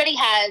 Everybody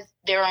has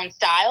their own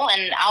style,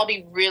 and I'll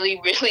be really,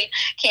 really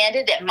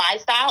candid that my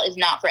style is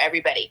not for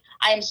everybody.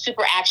 I am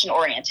super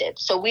action-oriented.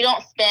 So we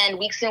don't spend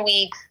weeks and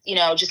weeks,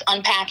 just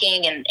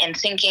unpacking and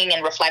thinking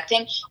and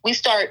reflecting. We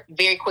start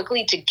very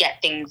quickly to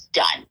get things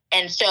done.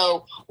 And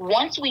so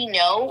once we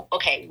know,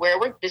 okay,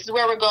 this is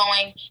where we're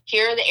going,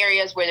 here are the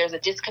areas where there's a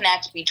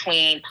disconnect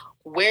between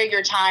where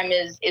your time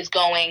is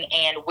going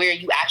and where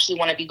you actually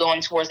want to be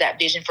going towards that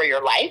vision for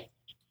your life,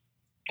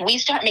 we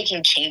start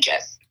making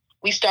changes.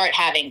 We start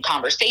having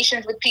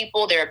conversations with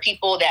people. There are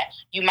people that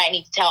you might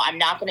need to tell, I'm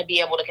not going to be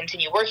able to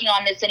continue working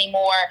on this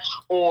anymore.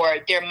 Or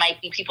there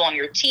might be people on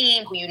your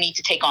team who you need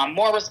to take on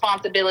more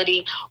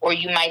responsibility. Or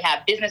you might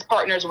have business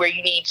partners where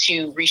you need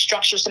to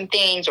restructure some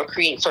things or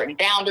create certain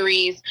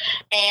boundaries.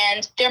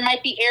 And there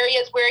might be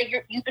areas where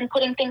you've been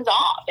putting things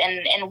off.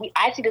 And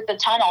I see this a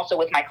ton also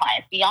with my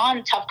clients.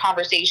 Beyond tough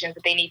conversations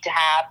that they need to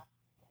have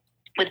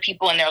with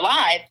people in their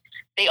lives,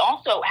 they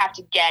also have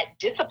to get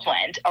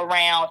disciplined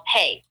around,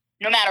 hey,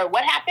 no matter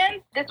what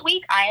happens this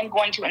week, I am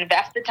going to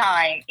invest the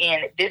time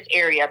in this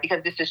area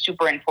because this is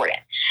super important.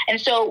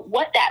 And so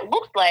what that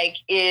looks like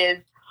is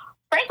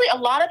frankly, a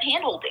lot of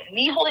hand-holding,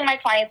 me holding my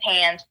clients'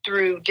 hands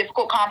through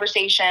difficult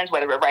conversations,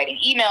 whether we're writing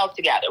emails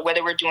together,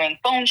 whether we're doing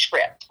phone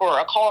scripts for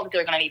a call that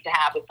they're going to need to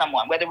have with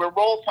someone, whether we're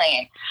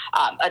role-playing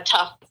a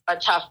tough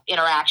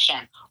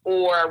interaction,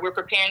 or we're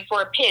preparing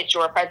for a pitch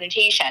or a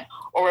presentation,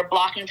 or we're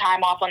blocking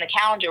time off on the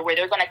calendar where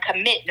they're going to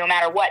commit no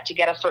matter what to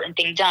get a certain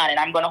thing done, and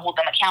I'm going to hold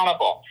them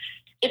accountable.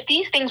 If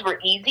these things were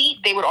easy,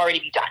 they would already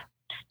be done.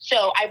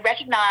 So I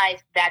recognize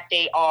that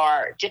they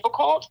are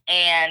difficult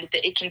and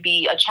that it can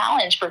be a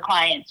challenge for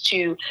clients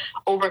to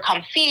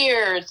overcome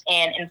fears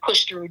and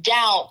push through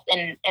doubts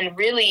and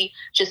really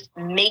just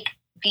make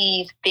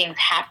these things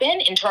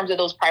happen in terms of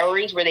those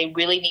priorities where they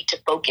really need to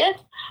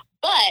focus.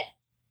 But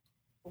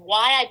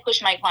why I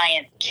push my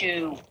clients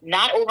to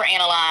not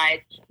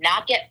overanalyze,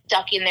 not get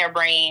stuck in their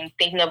brain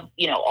thinking of,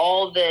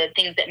 all the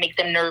things that make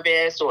them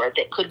nervous or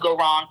that could go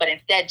wrong, but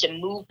instead to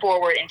move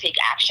forward and take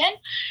action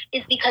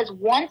is because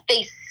once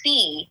they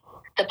see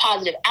the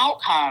positive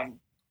outcome,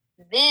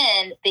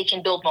 then they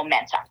can build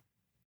momentum.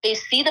 They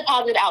see the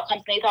positive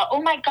outcomes and they thought,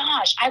 oh my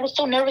gosh, I was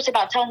so nervous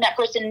about telling that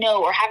person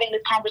no or having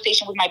this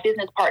conversation with my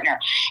business partner.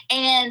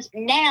 And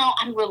now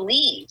I'm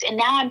relieved. And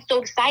now I'm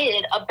so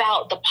excited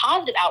about the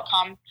positive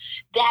outcomes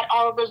that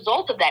are a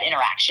result of that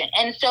interaction.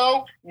 And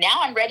so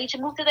now I'm ready to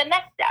move to the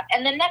next step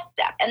and the next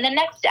step and the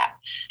next step.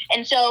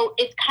 And so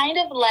it's kind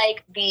of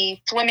like the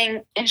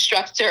swimming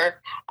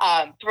instructor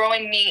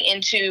throwing me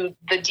into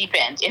the deep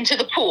end, into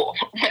the pool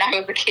when I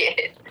was a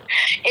kid.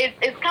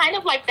 It's kind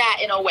of like that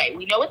in a way.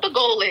 We know what the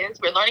goal is.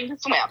 We're learning to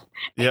swim.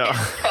 Yeah.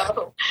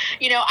 So,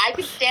 I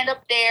could stand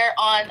up there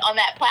on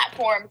that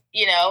platform,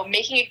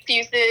 making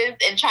excuses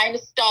and trying to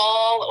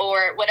stall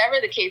or whatever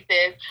the case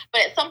is.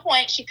 But at some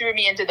point, she threw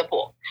me into the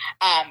pool.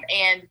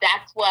 And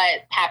that's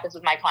what happens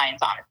with my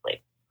clients,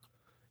 honestly.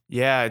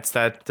 Yeah, it's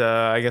that,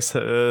 I guess,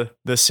 the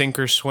sink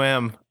or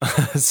swim.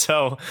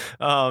 So,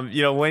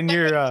 when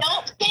you're...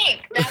 Don't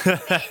think. That's the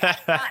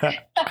thing.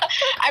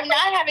 I'm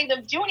not having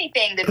them do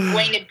anything that's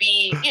going to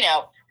be,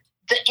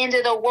 the end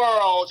of the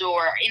world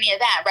or any of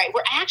that, right?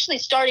 We're actually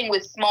starting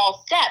with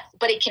small steps,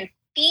 but it can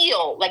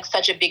feel like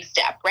such a big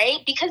step, right?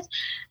 Because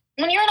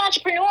when you're an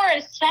entrepreneur,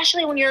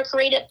 especially when you're a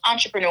creative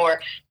entrepreneur,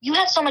 you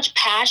have so much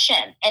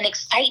passion and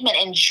excitement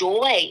and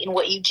joy in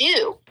what you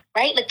do,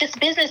 right? Like this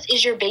business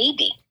is your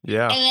baby.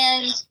 Yeah.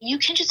 And you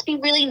can just be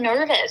really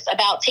nervous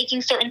about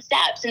taking certain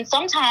steps. And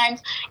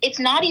sometimes it's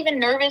not even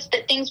nervous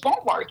that things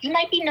won't work. You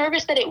might be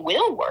nervous that it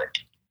will work,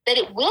 that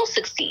it will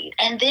succeed.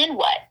 And then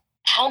what?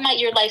 How might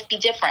your life be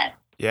different?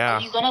 Yeah.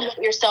 Are you going to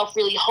let yourself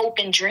really hope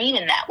and dream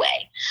in that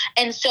way?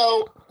 And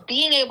so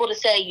being able to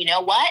say, you know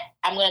what,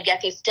 I'm going to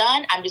get this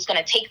done. I'm just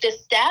going to take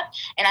this step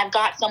and I've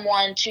got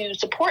someone to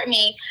support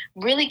me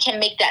really can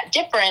make that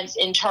difference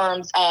in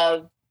terms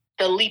of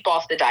the leap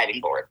off the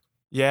diving board.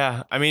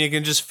 Yeah. I mean, it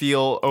can just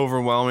feel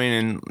overwhelming.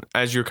 And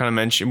as you're kind of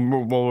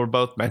mentioning, we're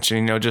both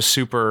mentioning, just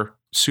super,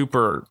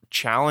 super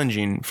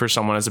challenging for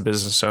someone as a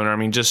business owner. I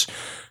mean, just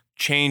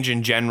change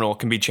in general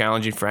can be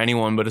challenging for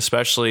anyone, but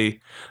especially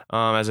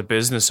as a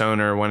business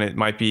owner when it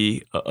might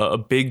be a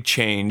big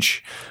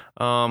change.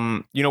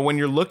 When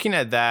you're looking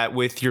at that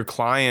with your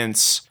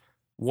clients,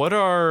 what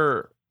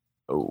are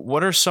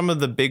some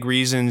of the big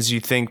reasons you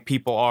think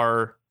people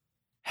are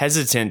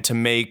hesitant to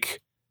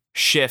make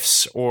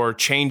shifts or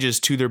changes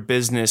to their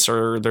business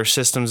or their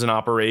systems and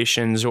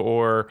operations?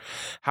 Or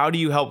how do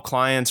you help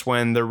clients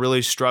when they're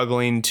really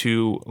struggling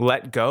to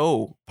let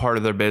go part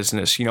of their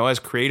business? As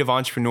creative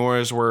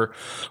entrepreneurs, we're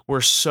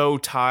so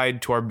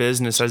tied to our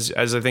business,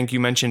 as I think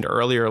you mentioned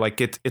earlier, like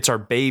it's our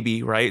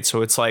baby, right?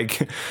 So it's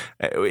like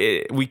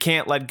we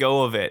can't let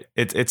go of it.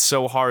 It's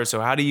so hard.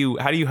 So how do you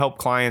help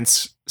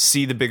clients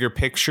see the bigger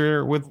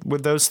picture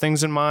with those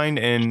things in mind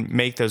and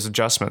make those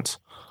adjustments?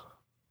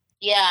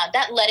 Yeah,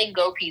 that letting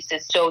go piece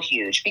is so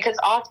huge because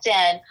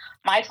often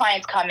my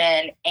clients come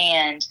in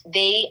and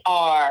they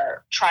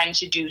are trying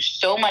to do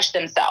so much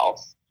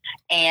themselves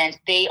and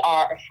they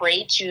are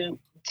afraid to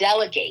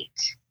delegate.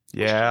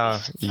 Yeah,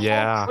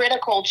 so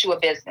critical to a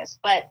business,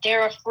 but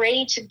they're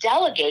afraid to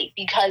delegate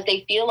because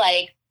they feel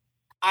like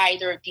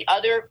either the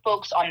other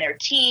folks on their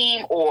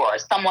team or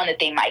someone that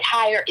they might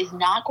hire is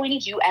not going to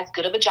do as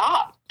good of a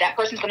job. That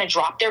person's going to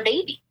drop their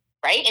baby,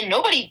 right? And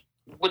nobody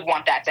would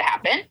want that to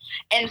happen.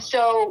 And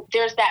so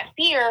there's that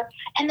fear.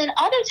 And then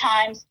other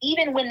times,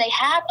 even when they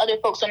have other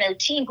folks on their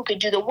team who could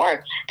do the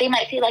work, they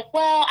might feel like,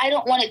 well, I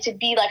don't want it to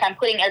be like I'm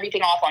putting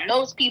everything off on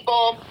those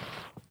people.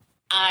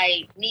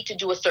 I need to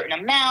do a certain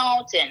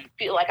amount and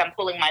feel like I'm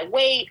pulling my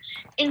weight.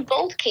 In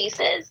both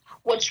cases,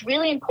 what's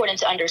really important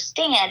to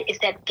understand is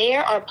that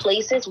there are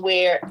places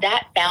where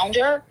that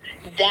founder,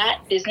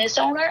 that business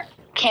owner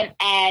can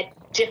add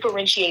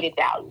differentiated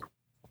value,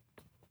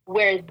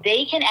 where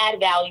they can add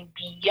value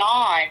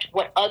beyond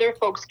what other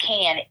folks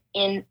can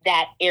in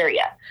that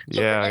area.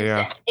 So for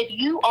instance, if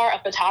you are a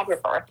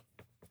photographer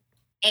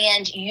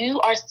and you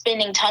are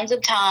spending tons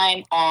of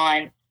time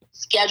on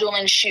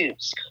scheduling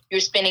shoots, you're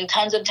spending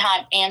tons of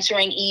time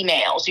answering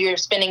emails, you're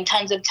spending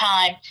tons of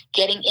time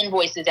getting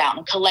invoices out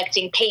and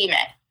collecting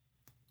payment,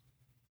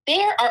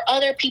 there are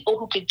other people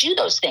who could do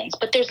those things,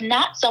 but there's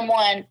not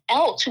someone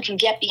else who can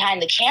get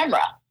behind the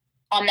camera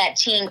on that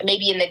team,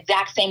 maybe in the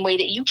exact same way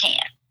that you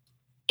can.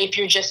 If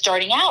you're just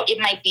starting out, it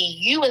might be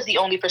you as the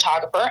only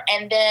photographer,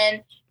 and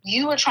then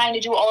you are trying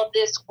to do all of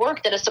this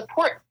work that a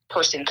support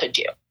person could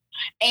do.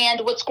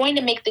 And what's going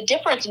to make the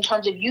difference in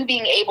terms of you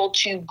being able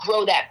to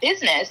grow that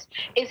business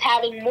is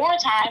having more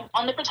time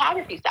on the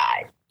photography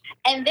side.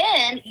 And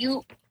then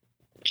you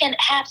can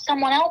have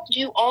someone else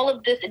do all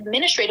of this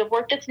administrative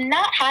work that's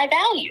not high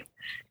value.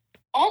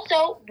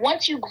 Also,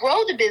 once you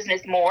grow the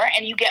business more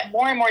and you get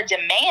more and more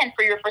demand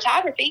for your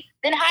photography,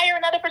 then hire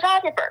another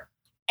photographer.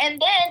 And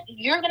then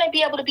you're going to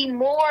be able to be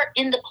more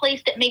in the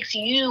place that makes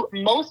you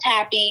most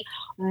happy,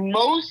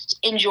 most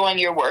enjoying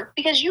your work,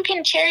 because you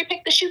can cherry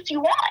pick the shoots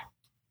you want.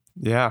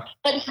 Yeah.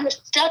 But if you're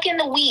stuck in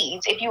the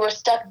weeds, if you are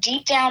stuck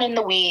deep down in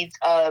the weeds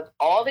of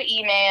all the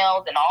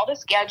emails and all the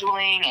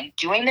scheduling and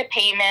doing the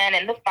payment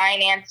and the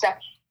finance stuff,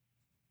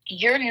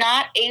 you're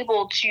not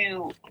able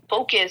to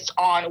focus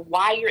on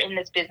why you're in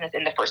this business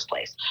in the first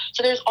place.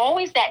 So there's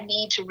always that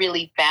need to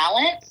really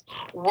balance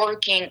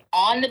working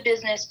on the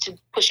business to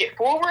push it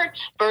forward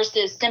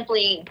versus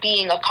simply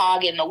being a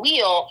cog in the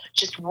wheel,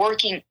 just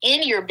working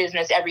in your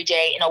business every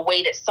day in a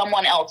way that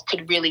someone else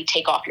could really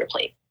take off your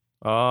plate.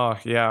 Oh,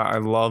 yeah. I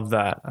love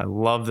that. I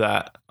love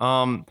that.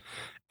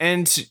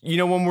 And,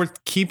 when we're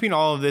keeping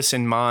all of this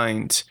in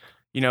mind,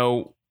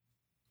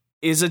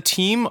 is a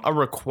team a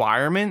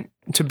requirement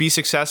to be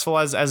successful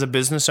as a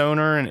business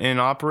owner and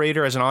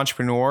operator, as an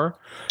entrepreneur?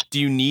 Do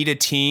you need a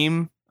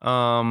team? What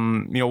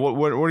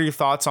are your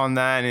thoughts on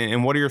that?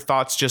 And what are your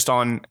thoughts just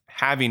on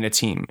having a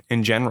team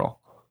in general?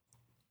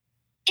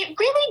 It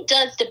really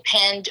does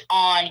depend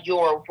on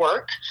your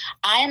work.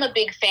 I am a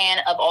big fan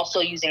of also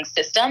using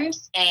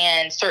systems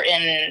and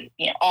certain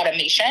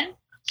automation.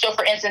 So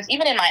for instance,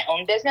 even in my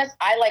own business,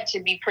 I like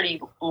to be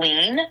pretty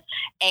lean.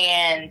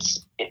 And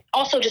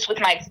also just with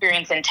my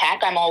experience in tech,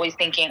 I'm always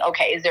thinking,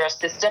 okay, is there a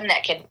system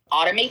that can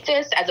automate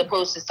this as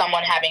opposed to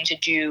someone having to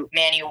do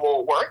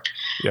manual work?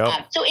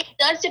 Yep. So it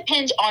does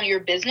depend on your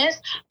business,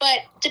 but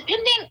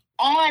depending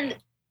on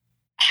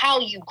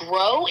how you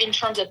grow in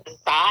terms of the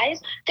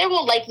size, there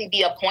will likely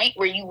be a point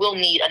where you will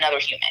need another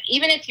human.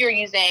 Even if you're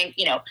using,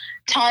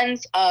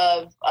 tons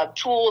of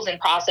tools and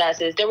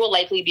processes, there will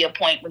likely be a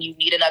point when you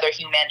need another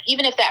human,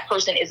 even if that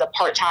person is a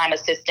part-time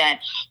assistant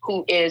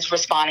who is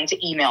responding to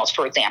emails,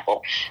 for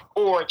example,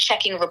 or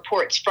checking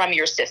reports from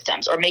your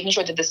systems, or making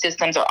sure that the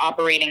systems are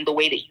operating the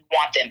way that you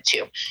want them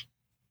to.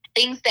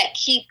 Things that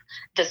keep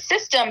the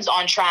systems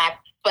on track,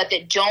 but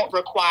that don't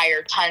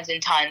require tons and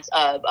tons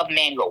of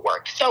manual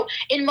work. So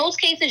in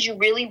most cases, you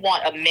really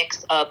want a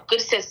mix of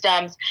good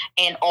systems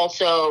and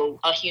also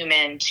a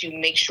human to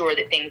make sure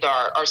that things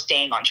are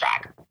staying on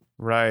track.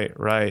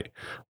 Right.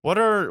 What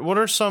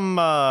are some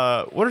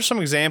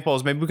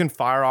examples? Maybe we can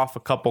fire off a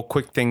couple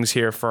quick things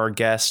here for our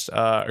guests,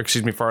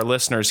 for our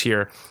listeners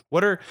here.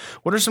 What are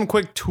some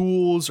quick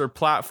tools or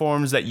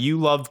platforms that you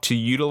love to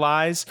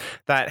utilize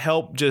that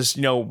help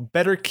just,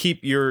 better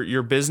keep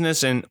your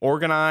business and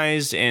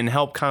organized and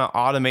help kind of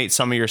automate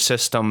some of your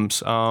systems?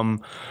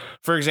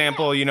 For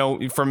example,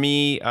 for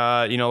me,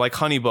 like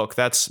HoneyBook,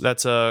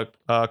 that's a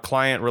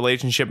client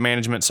relationship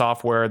management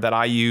software that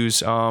I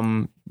use.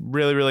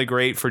 Really, really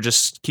great for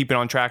just keeping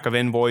on track of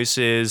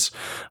invoices,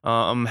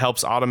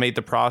 helps automate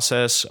the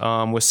process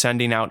with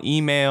sending out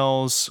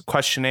emails,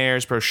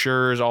 questionnaires,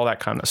 brochures, all that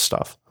kind of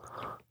stuff.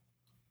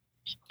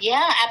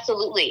 Yeah,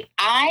 absolutely.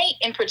 I,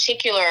 in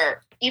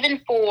particular,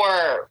 even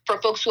for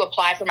folks who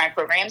apply for my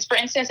programs, for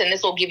instance, and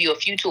this will give you a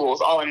few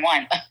tools all in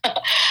one.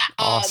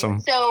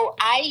 Awesome. So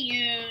I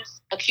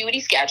use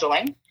Acuity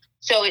Scheduling.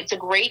 So it's a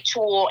great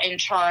tool in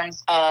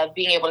terms of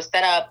being able to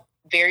set up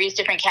various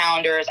different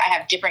calendars. I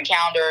have different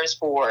calendars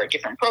for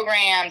different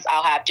programs.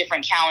 I'll have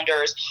different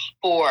calendars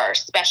for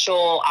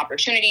special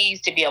opportunities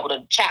to be able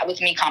to chat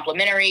with me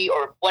complimentary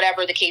or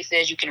whatever the case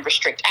is. You can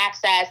restrict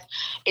access.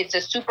 It's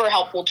a super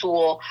helpful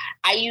tool.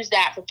 I use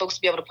that for folks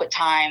to be able to put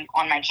time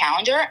on my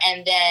calendar,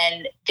 and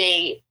then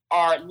they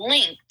are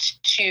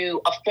linked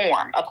to a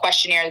form, a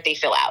questionnaire that they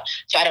fill out.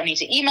 So I don't need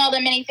to email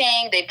them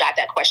anything. They've got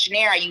that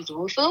questionnaire. I use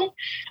Wufoo,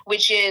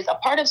 which is a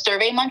part of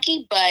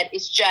SurveyMonkey, but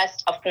it's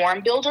just a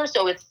form builder.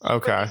 So it's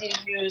super easy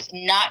to use,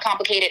 not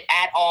complicated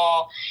at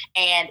all.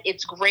 And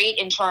it's great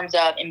in terms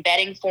of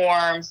embedding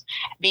forms,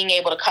 being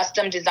able to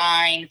custom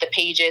design the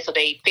pages so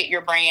they fit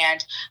your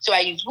brand. So I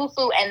use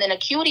Wufoo. And then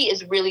Acuity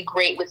is really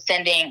great with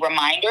sending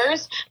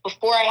reminders.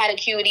 Before I had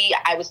Acuity,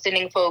 I was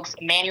sending folks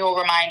manual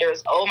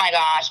reminders. Oh my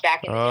gosh,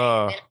 back in the day.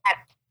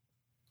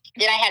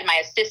 Then I had my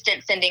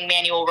assistant sending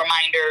manual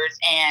reminders,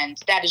 and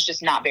that is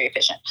just not very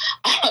efficient.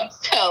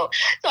 So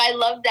I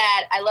love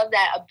that. I love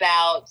that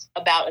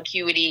about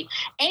Acuity.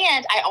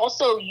 And I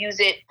also use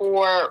it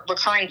for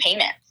recurring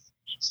payments.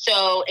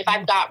 So if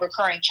I've got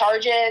recurring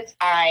charges,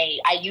 I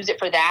use it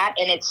for that,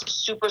 and it's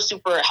super,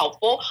 super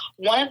helpful.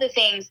 One of the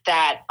things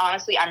that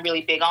honestly I'm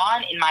really big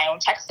on in my own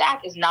tech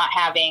stack is not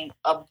having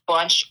a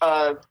bunch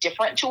of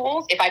different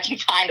tools. If I can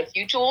find a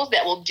few tools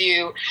that will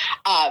do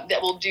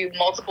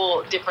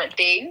multiple different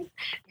things,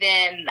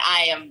 then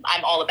I'm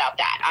all about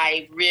that.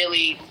 I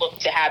really look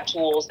to have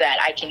tools that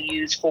I can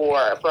use for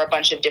a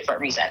bunch of different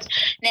reasons.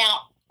 Now,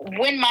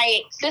 when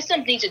my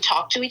systems need to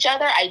talk to each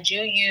other, I do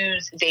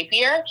use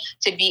Zapier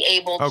to be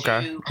able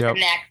to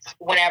connect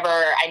whenever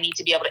I need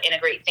to be able to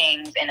integrate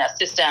things in a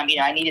system.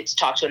 I need it to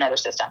talk to another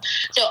system.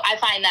 So I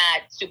find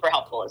that super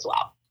helpful as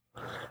well.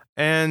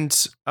 And,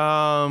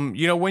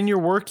 when you're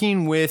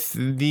working with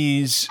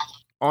these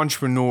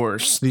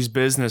entrepreneurs, these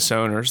business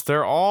owners,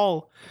 they're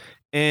all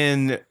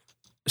in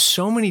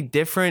so many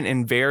different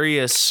and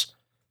various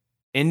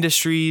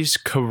industries,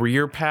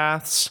 career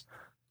paths,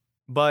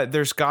 but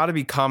there's got to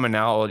be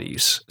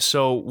commonalities.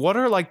 So what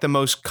are like the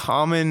most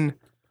common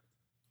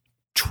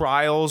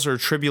trials or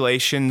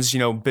tribulations,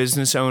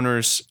 business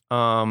owners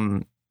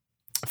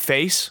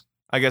face?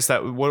 I guess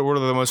what are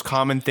the most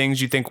common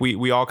things you think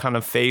we all kind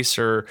of face,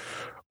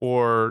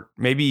 or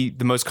maybe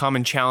the most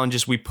common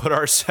challenges we put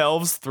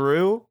ourselves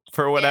through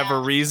for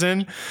whatever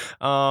reason?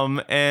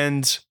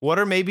 And what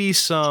are maybe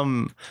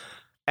some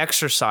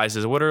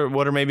exercises? What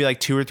are maybe like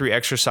 2 or 3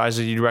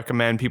 exercises you'd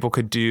recommend people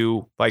could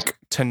do like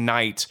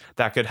tonight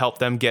that could help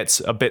them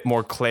get a bit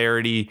more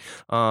clarity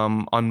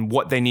on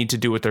what they need to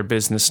do with their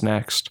business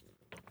next?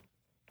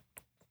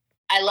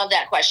 I love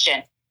that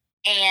question.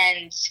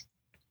 And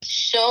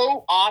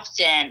so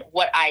often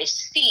what I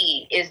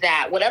see is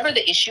that whatever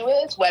the issue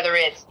is, whether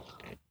it's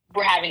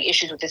we're having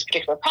issues with this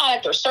particular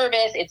product or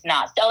service, it's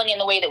not selling in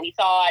the way that we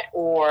thought,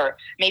 or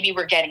maybe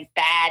we're getting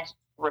bad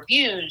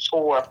reviews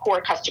or poor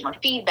customer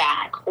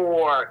feedback,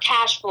 or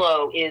cash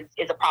flow is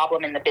a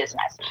problem in the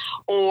business,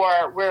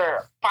 or we're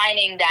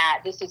finding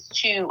that this is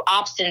too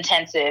ops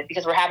intensive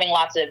because we're having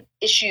lots of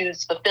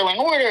issues fulfilling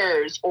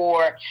orders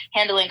or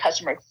handling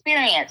customer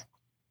experience.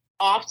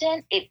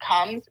 Often it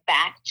comes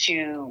back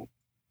to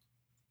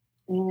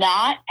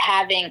not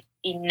having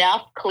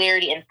enough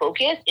clarity and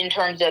focus in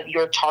terms of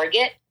your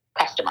target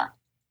customer.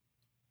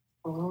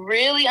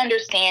 Really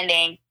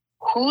understanding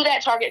who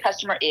that target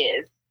customer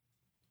is,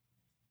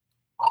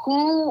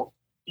 who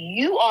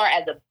you are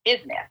as a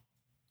business,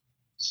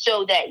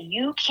 so that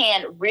you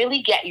can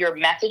really get your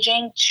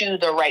messaging to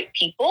the right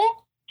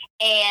people,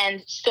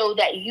 and so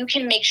that you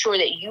can make sure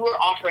that you are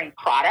offering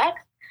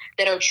products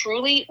that are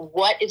truly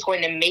what is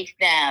going to make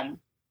them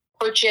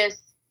purchase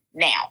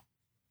now.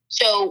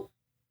 So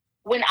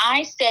when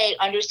I say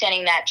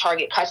understanding that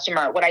target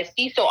customer, what I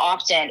see so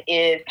often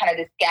is kind of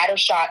this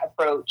scattershot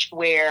approach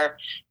where,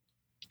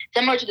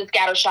 similar to the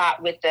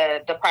scattershot with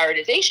the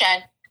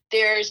prioritization,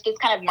 there's this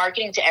kind of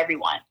marketing to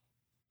everyone.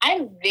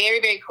 I'm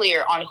very, very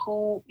clear on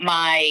who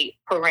my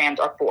programs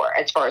are for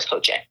as far as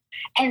coaching.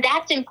 And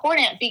that's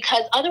important,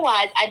 because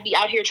otherwise I'd be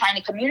out here trying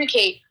to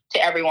communicate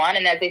to everyone.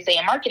 And as they say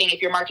in marketing,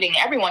 if you're marketing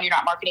to everyone, you're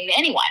not marketing to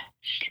anyone.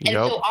 And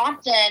so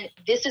often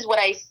this is what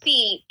I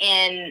see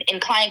in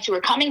clients who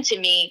are coming to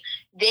me.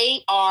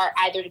 They are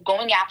either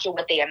going after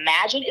what they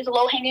imagine is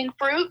low-hanging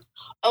fruit.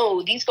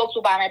 Oh, these folks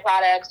will buy my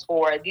products,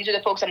 or these are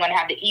the folks I'm going to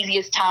have the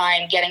easiest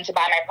time getting to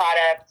buy my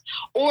products,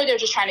 or they're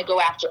just trying to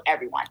go after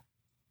everyone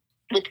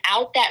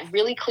without that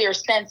really clear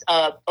sense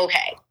of,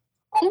 okay,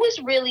 who is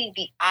really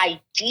the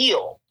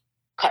ideal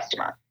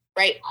customer,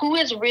 right? Who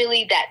is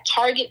really that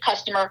target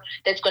customer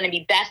that's going to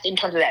be best in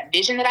terms of that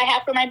vision that I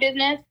have for my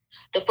business?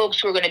 The folks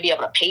who are going to be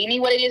able to pay me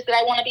what it is that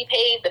I want to be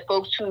paid, the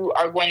folks who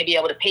are going to be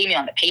able to pay me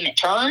on the payment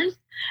terms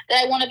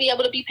that I want to be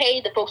able to be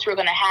paid, the folks who are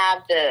going to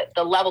have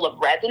the level of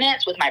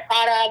resonance with my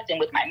product and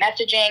with my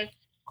messaging,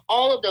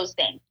 all of those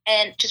things.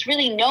 And just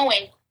really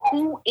knowing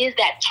who is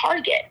that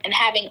target and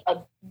having a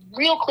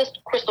real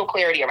crystal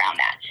clarity around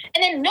that.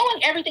 And then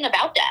knowing everything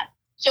about them.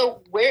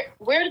 So where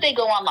do they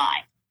go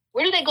online?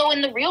 Where do they go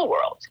in the real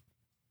world?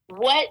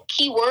 What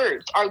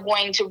keywords are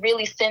going to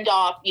really send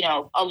off,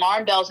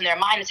 alarm bells in their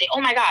mind and say, oh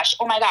my gosh,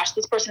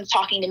 this person's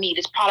talking to me.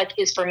 This product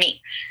is for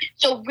me.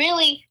 So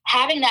really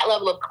having that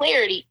level of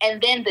clarity, and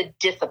then the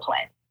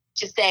discipline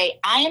to say,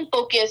 I am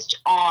focused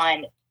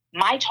on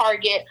my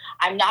target.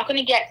 I'm not going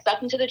to get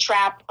sucked into the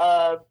trap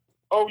of,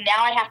 oh,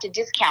 now I have to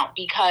discount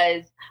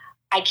because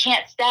I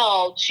can't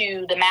sell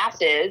to the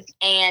masses.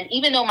 And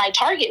even though my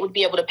target would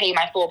be able to pay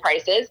my full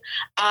prices,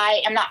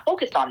 I am not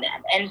focused on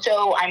them. And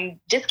so I'm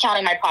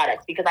discounting my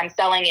products because I'm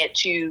selling it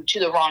to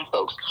the wrong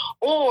folks.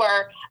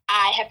 Or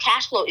I have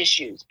cash flow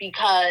issues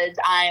because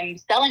I'm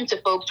selling to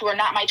folks who are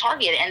not my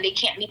target and they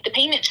can't meet the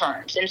payment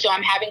terms. And so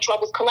I'm having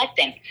troubles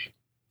collecting.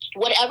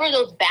 Whatever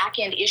those back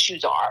end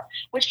issues are,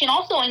 which can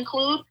also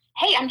include,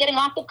 hey, I'm getting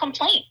lots of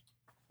complaints.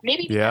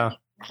 Maybe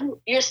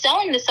you're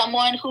selling to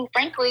someone who,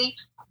 frankly,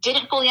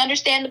 didn't fully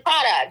understand the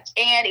product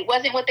and it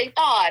wasn't what they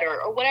thought,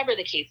 or whatever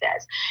the case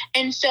is.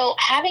 And so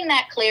having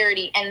that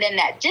clarity and then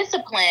that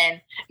discipline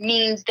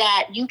means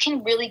that you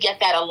can really get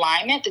that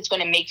alignment that's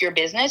going to make your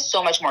business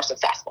so much more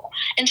successful.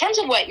 In terms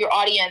of what your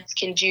audience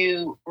can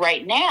do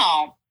right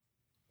now,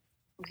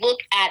 look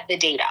at the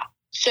data.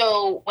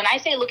 So when I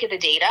say look at the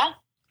data,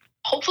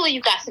 hopefully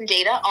you've got some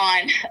data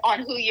on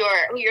who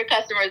your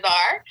customers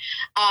are.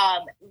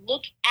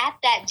 Look at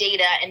that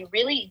data and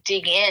really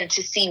dig in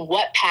to see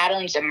what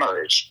patterns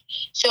emerge.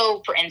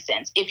 So for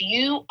instance, if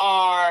you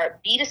are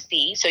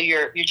B2C, so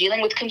you're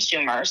dealing with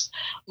consumers,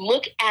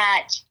 look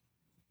at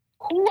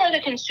who are the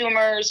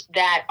consumers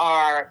that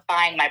are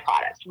buying my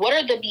products? What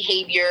are the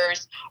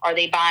behaviors? Are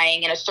they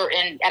buying at a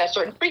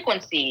certain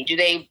frequency? Do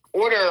they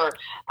order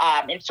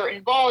in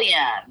certain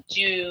volume?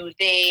 Do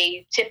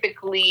they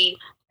typically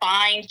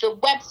find the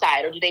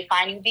website, or do they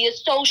find you via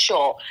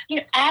social?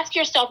 Ask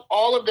yourself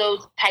all of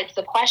those types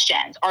of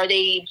questions. Are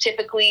they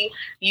typically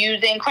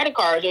using credit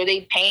cards? Are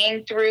they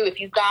paying through, if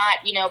you've got,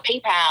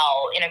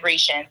 PayPal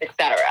integrations, et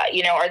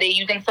cetera? Are they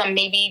using some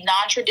maybe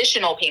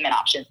non-traditional payment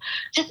options?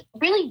 Just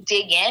really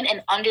dig in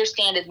and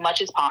understand as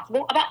much as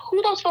possible about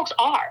who those folks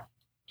are.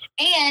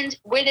 And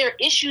where there are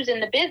issues in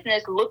the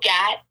business, look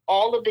at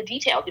all of the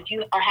details. If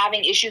you are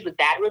having issues with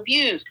bad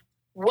reviews,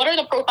 what are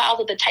the profiles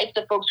of the types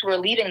of folks who are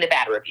leaving the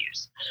bad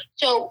reviews?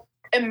 So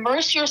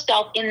immerse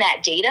yourself in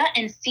that data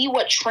and see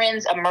what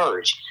trends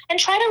emerge, and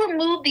try to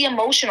remove the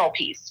emotional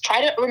piece.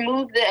 Try to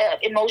remove the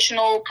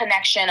emotional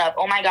connection of,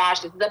 oh my gosh,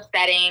 this is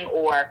upsetting,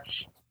 or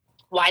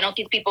why don't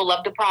these people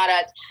love the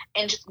product?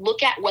 And just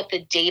look at what the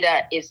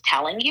data is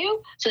telling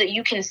you so that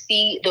you can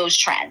see those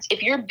trends.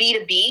 If you're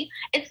B2B,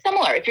 it's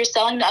similar. If you're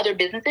selling to other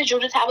businesses, you'll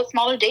just have a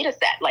smaller data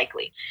set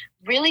likely.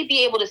 Really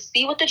be able to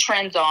see what the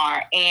trends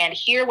are and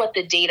hear what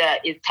the data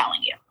is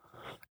telling you.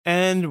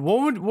 And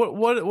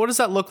what does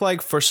that look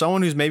like for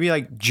someone who's maybe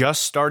like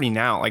just starting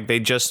out, like they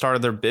just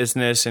started their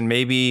business and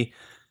maybe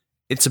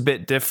it's a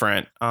bit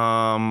different?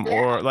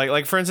 Or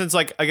like for instance,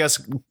 like I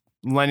guess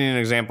lending an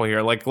example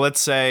here, like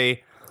let's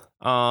say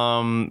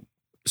someone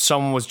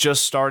was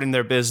just starting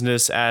their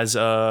business as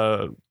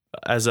a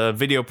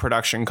video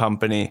production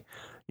company.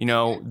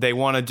 They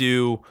want to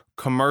do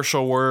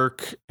commercial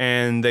work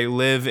and they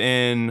live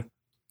in,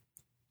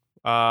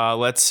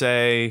 let's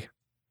say,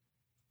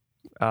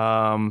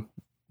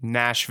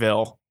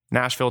 Nashville,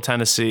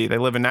 Tennessee. They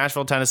live in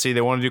Nashville, Tennessee.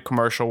 They want to do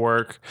commercial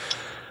work.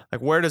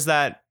 Like, where does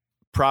that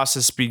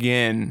process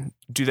begin?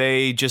 Do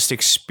they just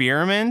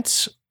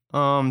experiment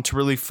to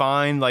really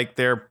find like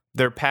their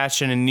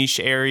passion and niche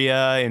area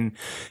and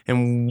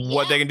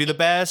what they can do the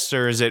best?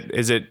 Or is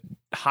it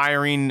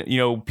hiring,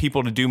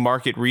 people to do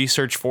market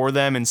research for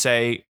them and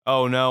say,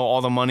 oh no,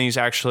 all the money's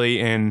actually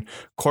in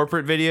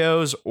corporate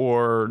videos,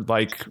 or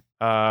like,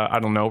 I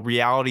don't know,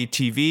 reality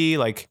TV?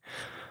 Like,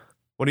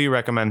 what do you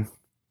recommend?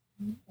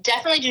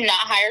 Definitely do not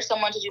hire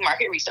someone to do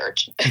market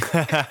research.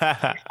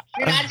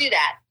 Do not do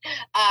that.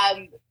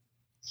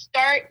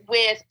 Start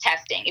with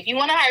testing. If you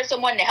want to hire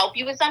someone to help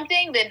you with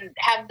something, then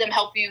have them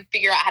help you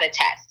figure out how to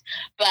test.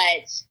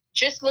 But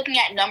just looking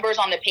at numbers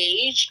on the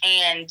page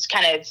and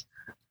kind of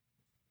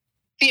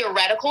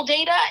theoretical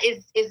data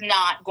is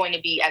not going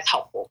to be as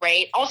helpful,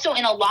 right? Also,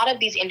 in a lot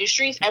of these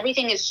industries,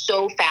 everything is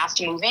so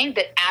fast moving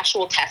that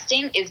actual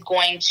testing is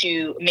going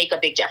to make a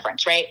big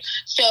difference, right?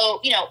 So,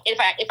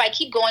 if I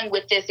keep going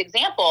with this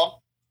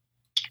example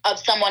of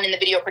someone in the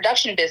video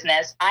production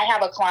business, I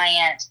have a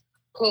client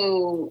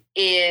who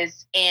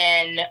is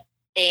in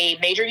a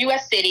major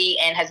U.S. city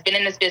and has been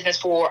in this business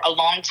for a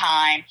long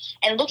time.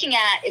 And looking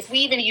at, if we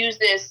even use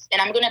this,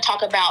 and I'm going to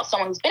talk about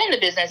someone who's been in the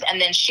business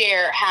and then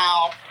share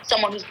how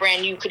someone who's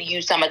brand new could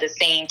use some of the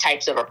same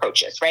types of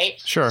approaches,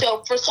 right? Sure.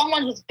 So for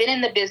someone who's been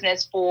in the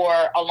business for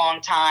a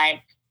long time,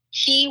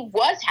 he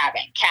was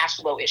having cash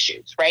flow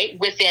issues, right?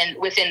 Within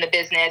the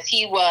business,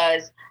 he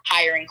was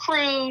hiring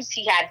crews.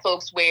 He had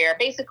folks where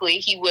basically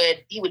he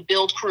would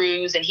build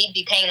crews and he'd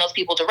be paying those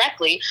people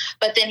directly,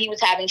 but then he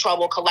was having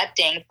trouble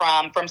collecting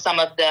from some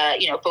of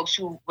the, folks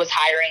who was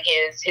hiring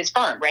his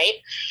firm, right?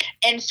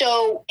 And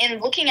so in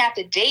looking at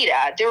the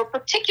data, there were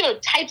particular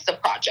types of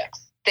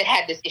projects that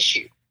had this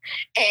issue.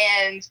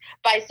 And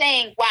by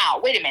saying, wow,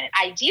 wait a minute,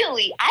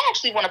 ideally, I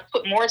actually want to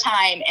put more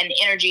time and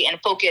energy and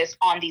focus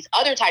on these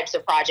other types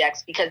of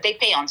projects because they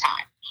pay on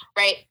time,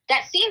 right?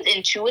 That seems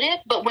intuitive,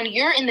 but when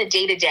you're in the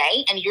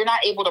day-to-day and you're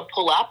not able to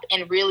pull up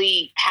and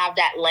really have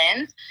that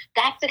lens,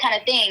 that's the kind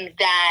of thing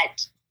that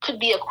could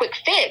be a quick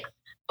fix,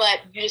 but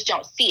you just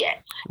don't see it.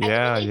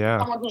 Yeah.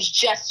 Someone who's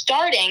just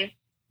starting,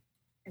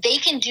 they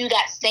can do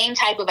that same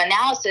type of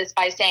analysis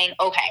by saying,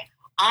 okay,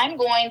 I'm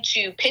going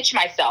to pitch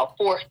myself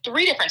for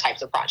 3 different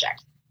types of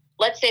projects.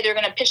 Let's say they're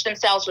going to pitch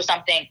themselves for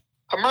something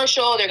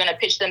commercial. They're going to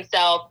pitch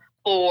themselves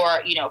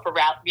for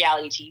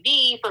reality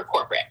TV, for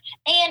corporate.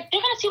 And they're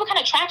going to see what kind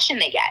of traction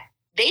they get.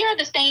 They are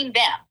the same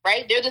them,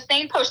 right? They're the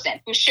same person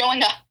who's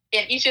showing up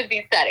in each of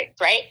these settings,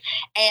 right?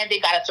 And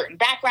they've got a certain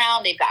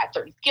background, they've got a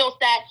certain skill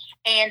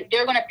set, and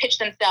they're going to pitch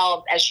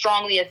themselves as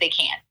strongly as they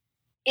can.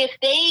 If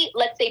they,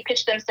 let's say,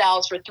 pitch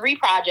themselves for 3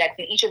 projects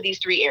in each of these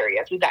 3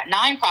 areas, we've got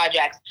 9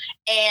 projects,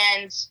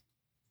 and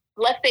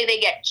let's say they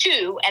get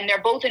 2 and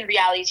they're both in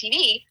reality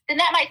TV, then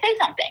that might say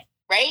something,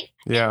 right?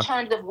 Yeah. In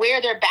terms of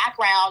where their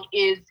background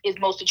is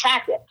most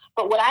attractive.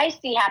 But what I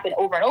see happen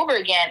over and over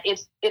again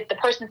is if the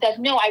person says,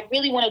 no, I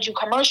really want to do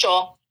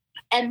commercial,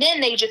 And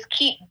then they just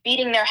keep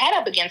beating their head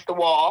up against the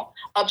wall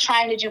of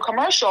trying to do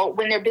commercial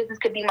when their business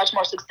could be much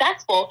more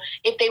successful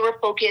if they were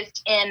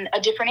focused in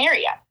a different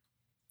area.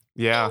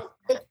 Yeah.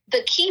 So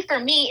the key for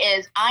me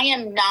is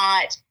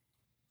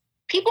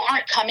people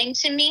aren't coming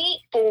to me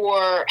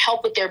for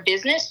help with their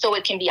business so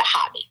it can be a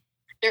hobby.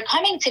 They're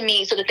coming to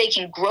me so that they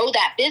can grow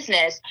that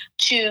business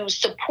to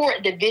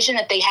support the vision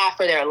that they have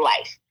for their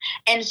life.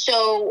 And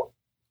so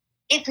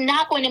it's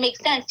not going to make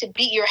sense to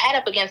beat your head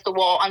up against the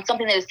wall on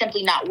something that is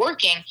simply not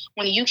working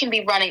when you can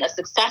be running a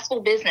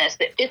successful business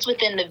that fits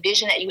within the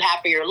vision that you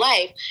have for your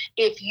life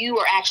if you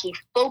are actually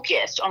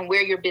focused on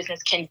where your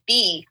business can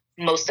be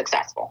most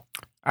successful.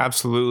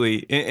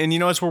 Absolutely. And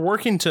as we're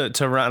working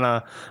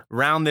to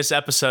round this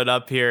episode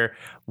up here,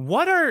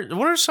 what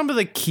are some of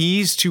the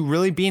keys to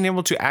really being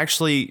able to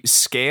actually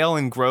scale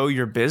and grow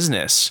your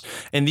business?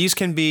 And these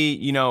can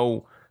be,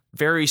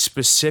 very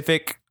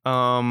specific,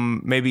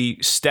 maybe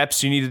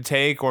steps you need to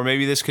take, or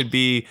maybe this could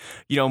be,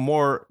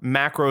 more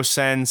macro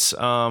sense,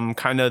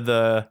 kind of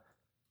the,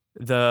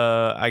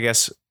 I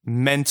guess,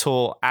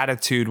 mental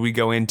attitude we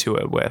go into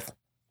it with.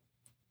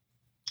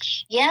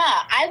 Yeah,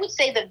 I would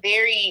say the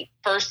very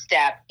first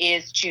step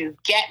is to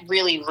get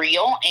really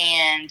real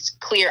and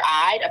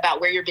clear-eyed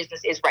about where your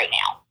business is right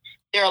now.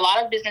 There are a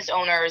lot of business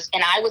owners,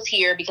 and I was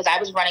here because I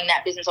was running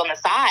that business on the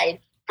side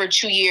for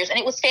 2 years, and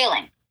it was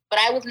failing. But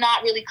I was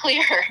not really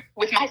clear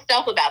with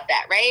myself about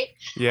that, right?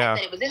 Yeah. I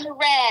said it was in the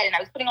red, and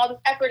I was putting all this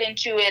effort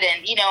into it,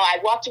 and, I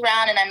walked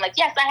around, and I'm like,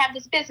 yes, I have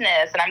this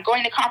business, and I'm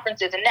going to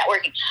conferences and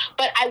networking.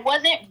 But I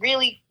wasn't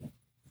really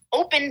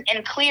open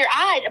and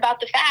clear-eyed about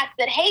the fact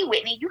that, hey,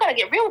 Whitney, you got to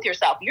get real with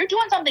yourself. You're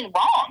doing something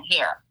wrong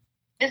here.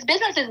 This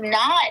business is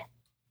not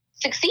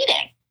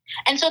succeeding.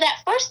 And so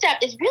that first step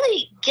is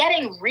really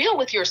getting real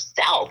with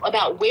yourself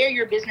about where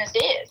your business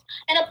is.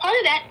 And a part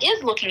of that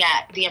is looking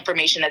at the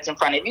information that's in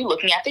front of you,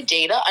 looking at the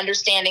data,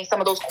 understanding some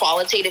of those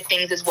qualitative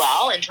things as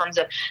well in terms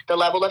of the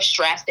level of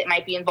stress that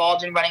might be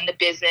involved in running the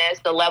business,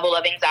 the level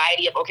of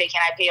anxiety of, okay,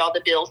 can I pay all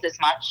the bills this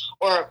month,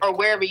 or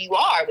wherever you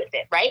are with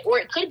it, right? Or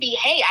it could be,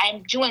 hey,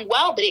 I'm doing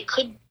well, but it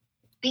could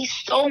be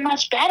so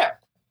much better.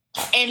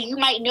 And you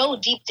might know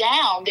deep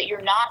down that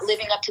you're not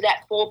living up to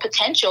that full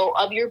potential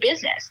of your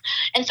business.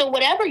 And so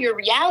whatever your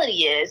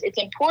reality is, it's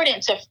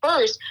important to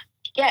first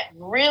get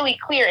really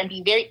clear and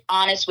be very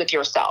honest with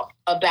yourself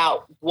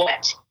about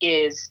what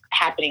is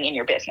happening in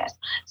your business.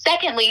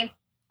 Secondly,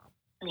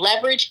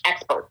 leverage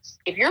experts.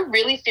 If you're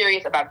really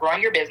serious about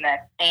growing your business,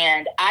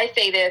 and I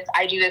say this,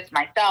 I do this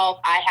myself,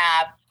 I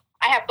have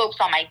folks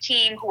on my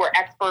team who are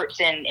experts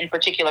in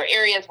particular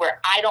areas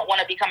where I don't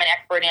want to become an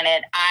expert in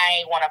it.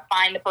 I want to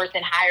find the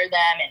person, hire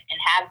them, and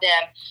have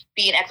them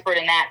be an expert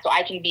in that so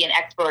I can be an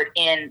expert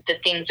in the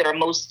things that are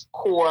most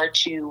core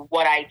to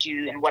what I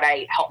do and what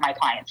I help my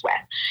clients with.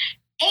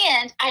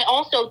 And I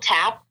also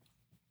tap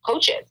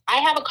coaches. I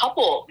have a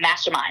couple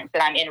masterminds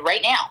that I'm in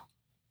right now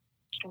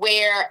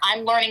where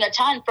I'm learning a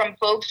ton from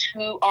folks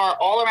who are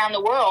all around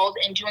the world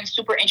and doing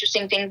super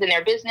interesting things in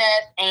their business.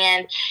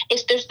 And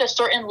there's a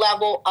certain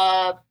level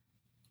of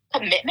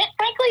commitment,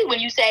 frankly,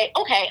 when you say,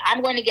 okay,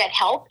 I'm going to get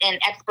help and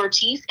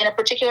expertise in a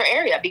particular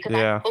area because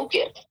I'm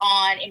focused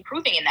on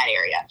improving in that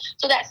area.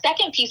 So that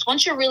second piece,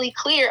 once you're really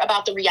clear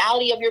about the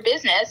reality of your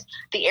business,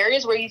 the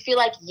areas where you feel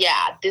like,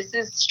 yeah, this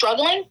is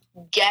struggling,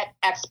 get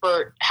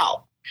expert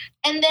help.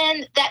 And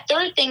then that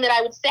third thing that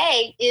I would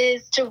say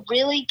is to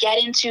really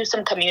get into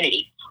some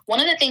community. One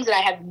of the things that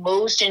I have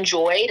most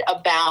enjoyed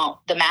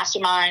about the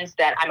masterminds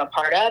that I'm a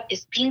part of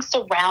is being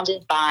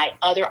surrounded by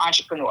other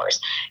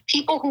entrepreneurs,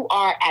 people who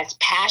are as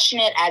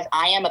passionate as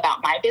I am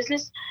about my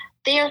business.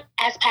 They're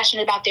as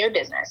passionate about their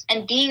business,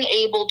 and being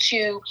able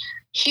to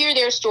hear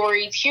their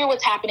stories, hear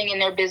what's happening in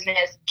their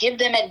business, give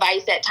them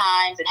advice at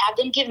times, and have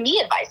them give me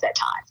advice at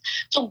times.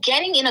 So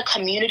getting in a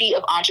community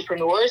of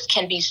entrepreneurs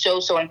can be so,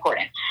 so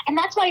important. And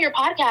that's why your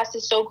podcast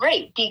is so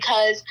great,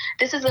 because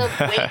this is a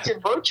way to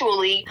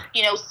virtually,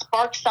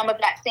 spark some of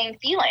that same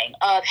feeling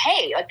of,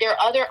 hey, like there are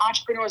other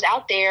entrepreneurs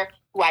out there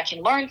who I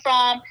can learn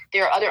from.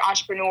 There are other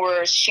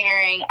entrepreneurs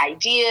sharing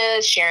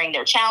ideas, sharing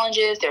their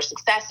challenges, their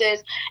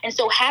successes. And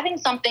so having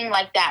something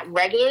like that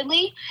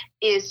regularly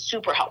is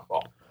super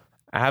helpful.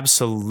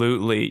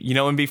 Absolutely.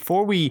 And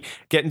before we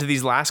get into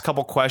these last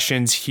couple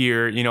questions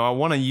here, I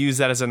want to use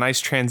that as a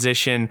nice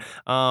transition.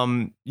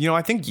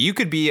 I think you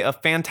could be a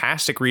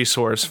fantastic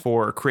resource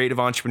for creative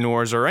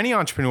entrepreneurs or any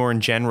entrepreneur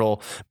in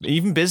general,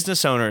 even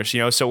business owners,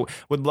 so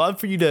would love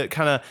for you to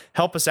kind of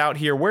help us out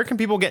here. Where can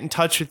people get in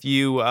touch with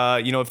you,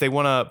 if they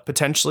want to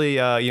potentially,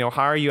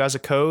 hire you as a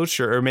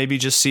coach or maybe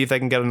just see if they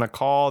can get on a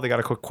call, they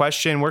got a quick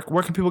question. Where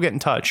can people get in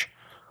touch?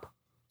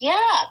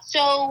 Yeah,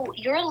 so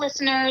your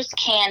listeners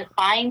can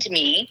find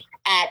me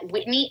at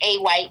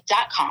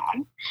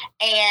whitneyaWhite.com.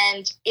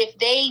 And if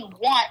they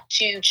want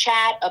to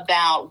chat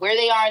about where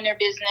they are in their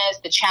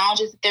business, the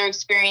challenges that they're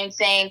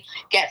experiencing,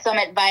 get some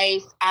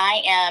advice,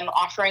 I am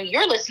offering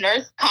your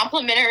listeners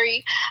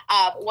complimentary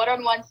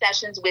one-on-one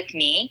sessions with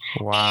me.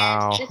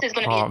 Wow. And this is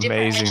going to be a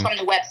different link from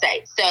the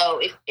website. So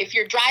if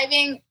you're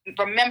driving,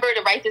 remember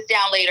to write this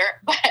down later,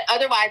 but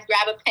otherwise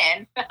grab a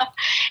pen.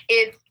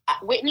 It's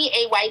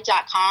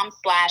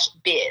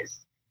whitneyaywhite.com/biz.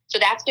 So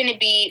that's going to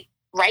be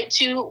right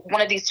to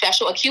one of these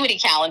special Acuity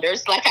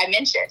calendars, like I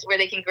mentioned, where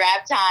they can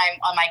grab time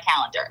on my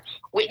calendar.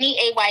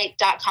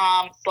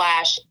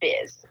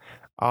 whitneyaywhite.com/biz.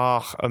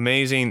 Oh,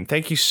 amazing.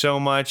 Thank you so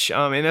much.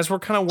 And as we're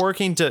kind of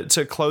working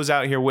to close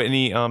out here,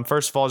 Whitney,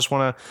 first of all, I just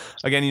want to,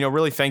 again,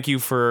 really thank you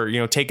for,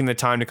 taking the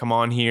time to come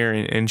on here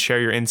and share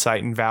your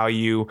insight and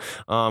value,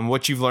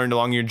 what you've learned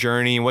along your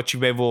journey and what you've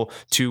been able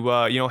to,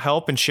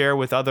 help and share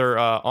with other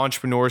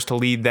entrepreneurs to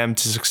lead them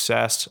to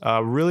success.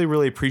 Really,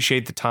 really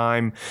appreciate the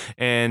time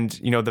and,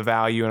 the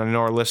value. And I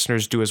know our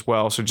listeners do as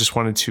well. So just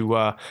wanted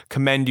to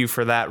commend you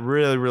for that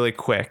really, really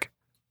quick.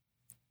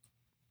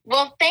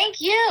 Well,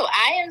 thank you.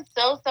 I am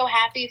so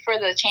happy for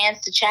the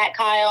chance to chat,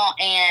 Kyle,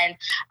 and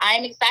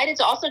I'm excited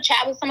to also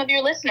chat with some of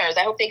your listeners.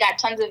 I hope they got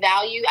tons of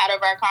value out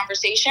of our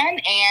conversation,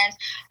 and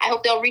I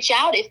hope they'll reach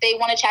out if they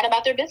want to chat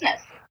about their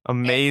business.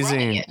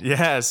 Amazing.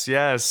 Yes.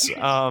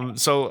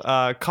 So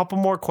a couple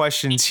more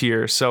questions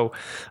here. So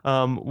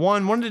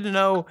one, wanted to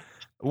know,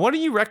 what do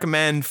you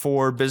recommend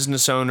for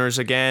business owners?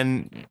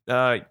 Again,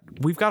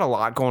 we've got a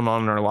lot going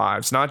on in our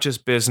lives, not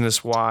just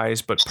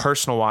business-wise, but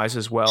personal-wise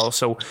as well.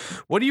 So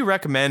what do you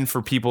recommend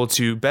for people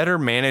to better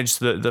manage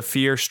the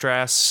fear,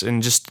 stress,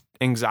 and just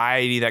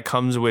anxiety that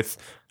comes with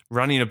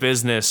running a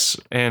business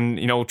and,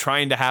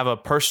 trying to have a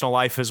personal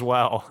life as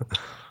well?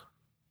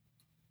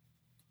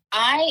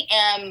 I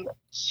am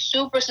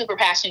super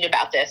passionate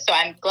about this, so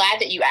I'm glad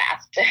that you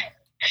asked.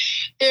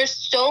 There's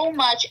so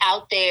much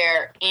out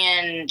there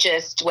in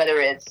just whether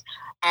it's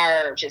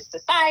our just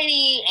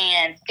society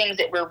and things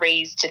that we're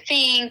raised to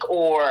think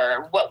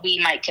or what we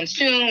might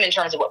consume in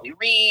terms of what we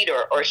read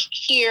or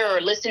hear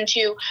or listen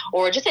to,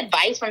 or just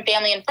advice from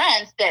family and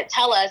friends that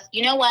tell us,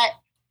 you know what,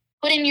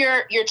 put in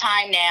your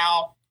time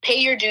now, pay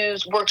your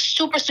dues, work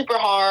super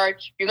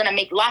hard. You're going to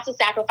make lots of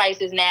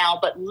sacrifices now,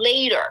 but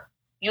later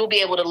you'll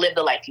be able to live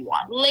the life you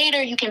want.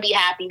 Later, you can be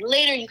happy.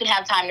 Later, you can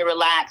have time to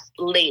relax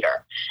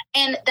later.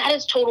 And that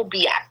is total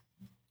BS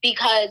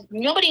because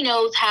nobody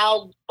knows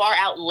how far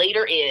out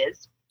later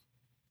is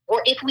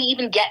or if we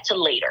even get to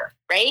later,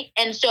 right?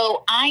 And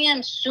so I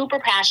am super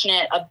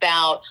passionate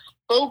about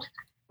both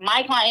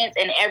my clients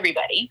and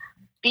everybody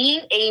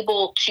being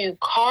able to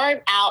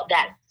carve out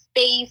that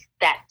space,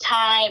 that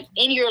time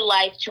in your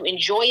life to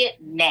enjoy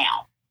it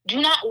now. Do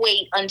not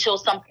wait until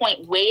some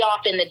point way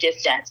off in the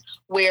distance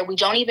where we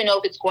don't even know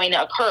if it's going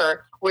to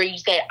occur, where you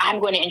say, I'm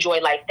going to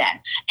enjoy life then.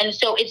 And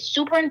so it's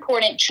super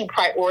important to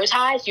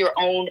prioritize your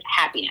own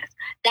happiness.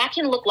 That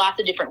can look lots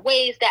of different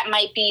ways. That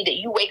might be that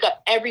you wake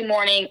up every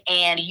morning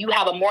and you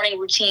have a morning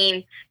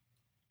routine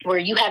where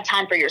you have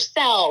time for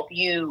yourself,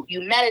 you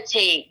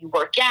meditate, you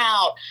work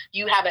out,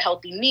 you have a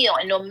healthy meal.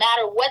 And no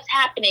matter what's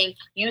happening,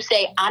 you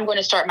say, I'm going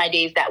to start my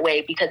days that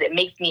way because it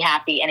makes me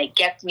happy and it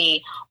gets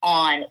me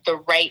on the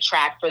right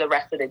track for the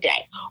rest of the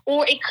day.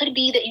 Or it could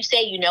be that you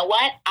say, you know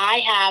what, I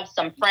have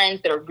some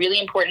friends that are really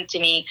important to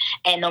me.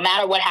 And no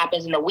matter what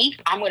happens in the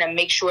week, I'm going to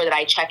make sure that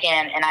I check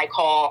in and I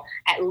call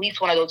at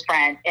least one of those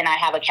friends and I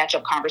have a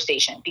catch-up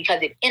conversation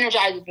because it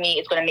energizes me.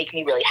 It's going to make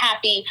me really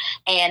happy.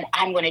 And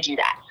I'm going to do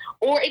that.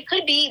 Or it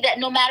could be that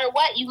no matter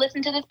what, you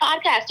listen to this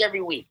podcast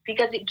every week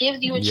because it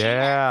gives you a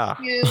chance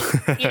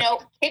to,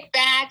 kick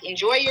back,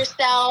 enjoy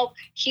yourself,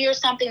 hear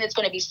something that's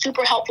going to be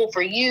super helpful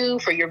for you,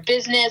 for your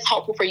business,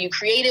 helpful for you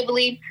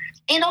creatively,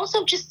 and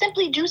also just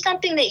simply do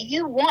something that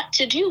you want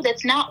to do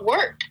that's not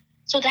work.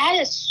 So that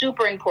is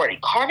super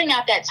important. Carving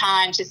out that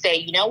time to say,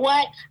 you know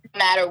what, no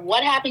matter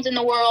what happens in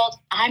the world,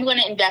 I'm going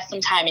to invest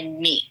some time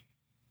in me.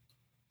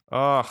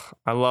 Oh,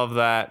 I love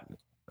that.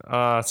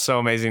 So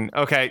amazing.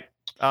 Okay.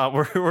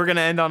 We're going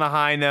to end on a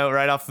high note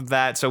right off the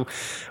bat. So,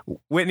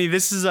 Whitney,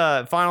 this is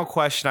a final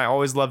question I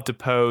always love to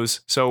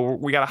pose. So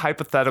we got a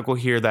hypothetical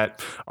here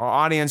that our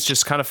audience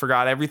just kind of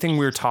forgot everything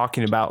we were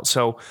talking about.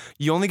 So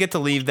you only get to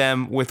leave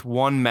them with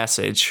one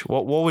message.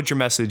 What would your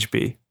message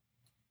be?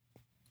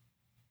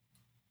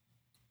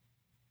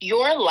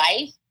 Your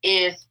life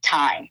is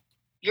time.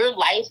 Your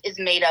life is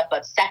made up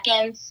of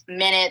seconds,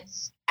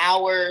 minutes,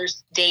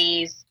 hours,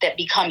 days that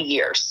become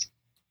years.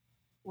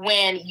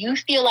 When you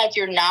feel like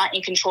you're not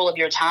in control of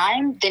your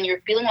time, then you're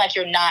feeling like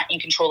you're not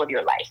in control of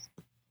your life.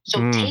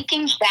 So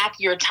taking back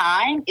your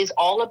time is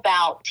all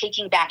about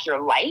taking back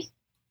your life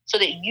so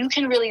that you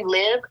can really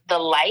live the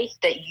life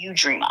that you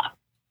dream of.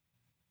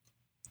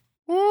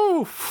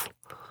 Oof.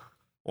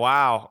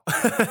 Wow.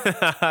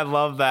 I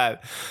love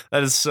that.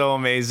 That is so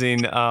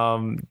amazing.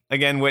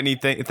 Again, Whitney,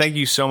 thank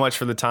you so much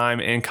for the time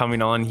and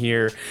coming on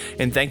here.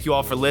 And thank you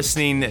all for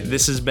listening.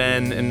 This has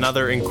been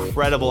another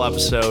incredible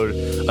episode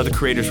of the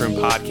Creators Room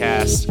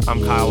podcast.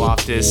 I'm Kyle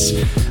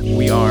Loftus.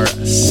 We are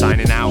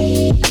signing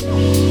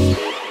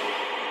out.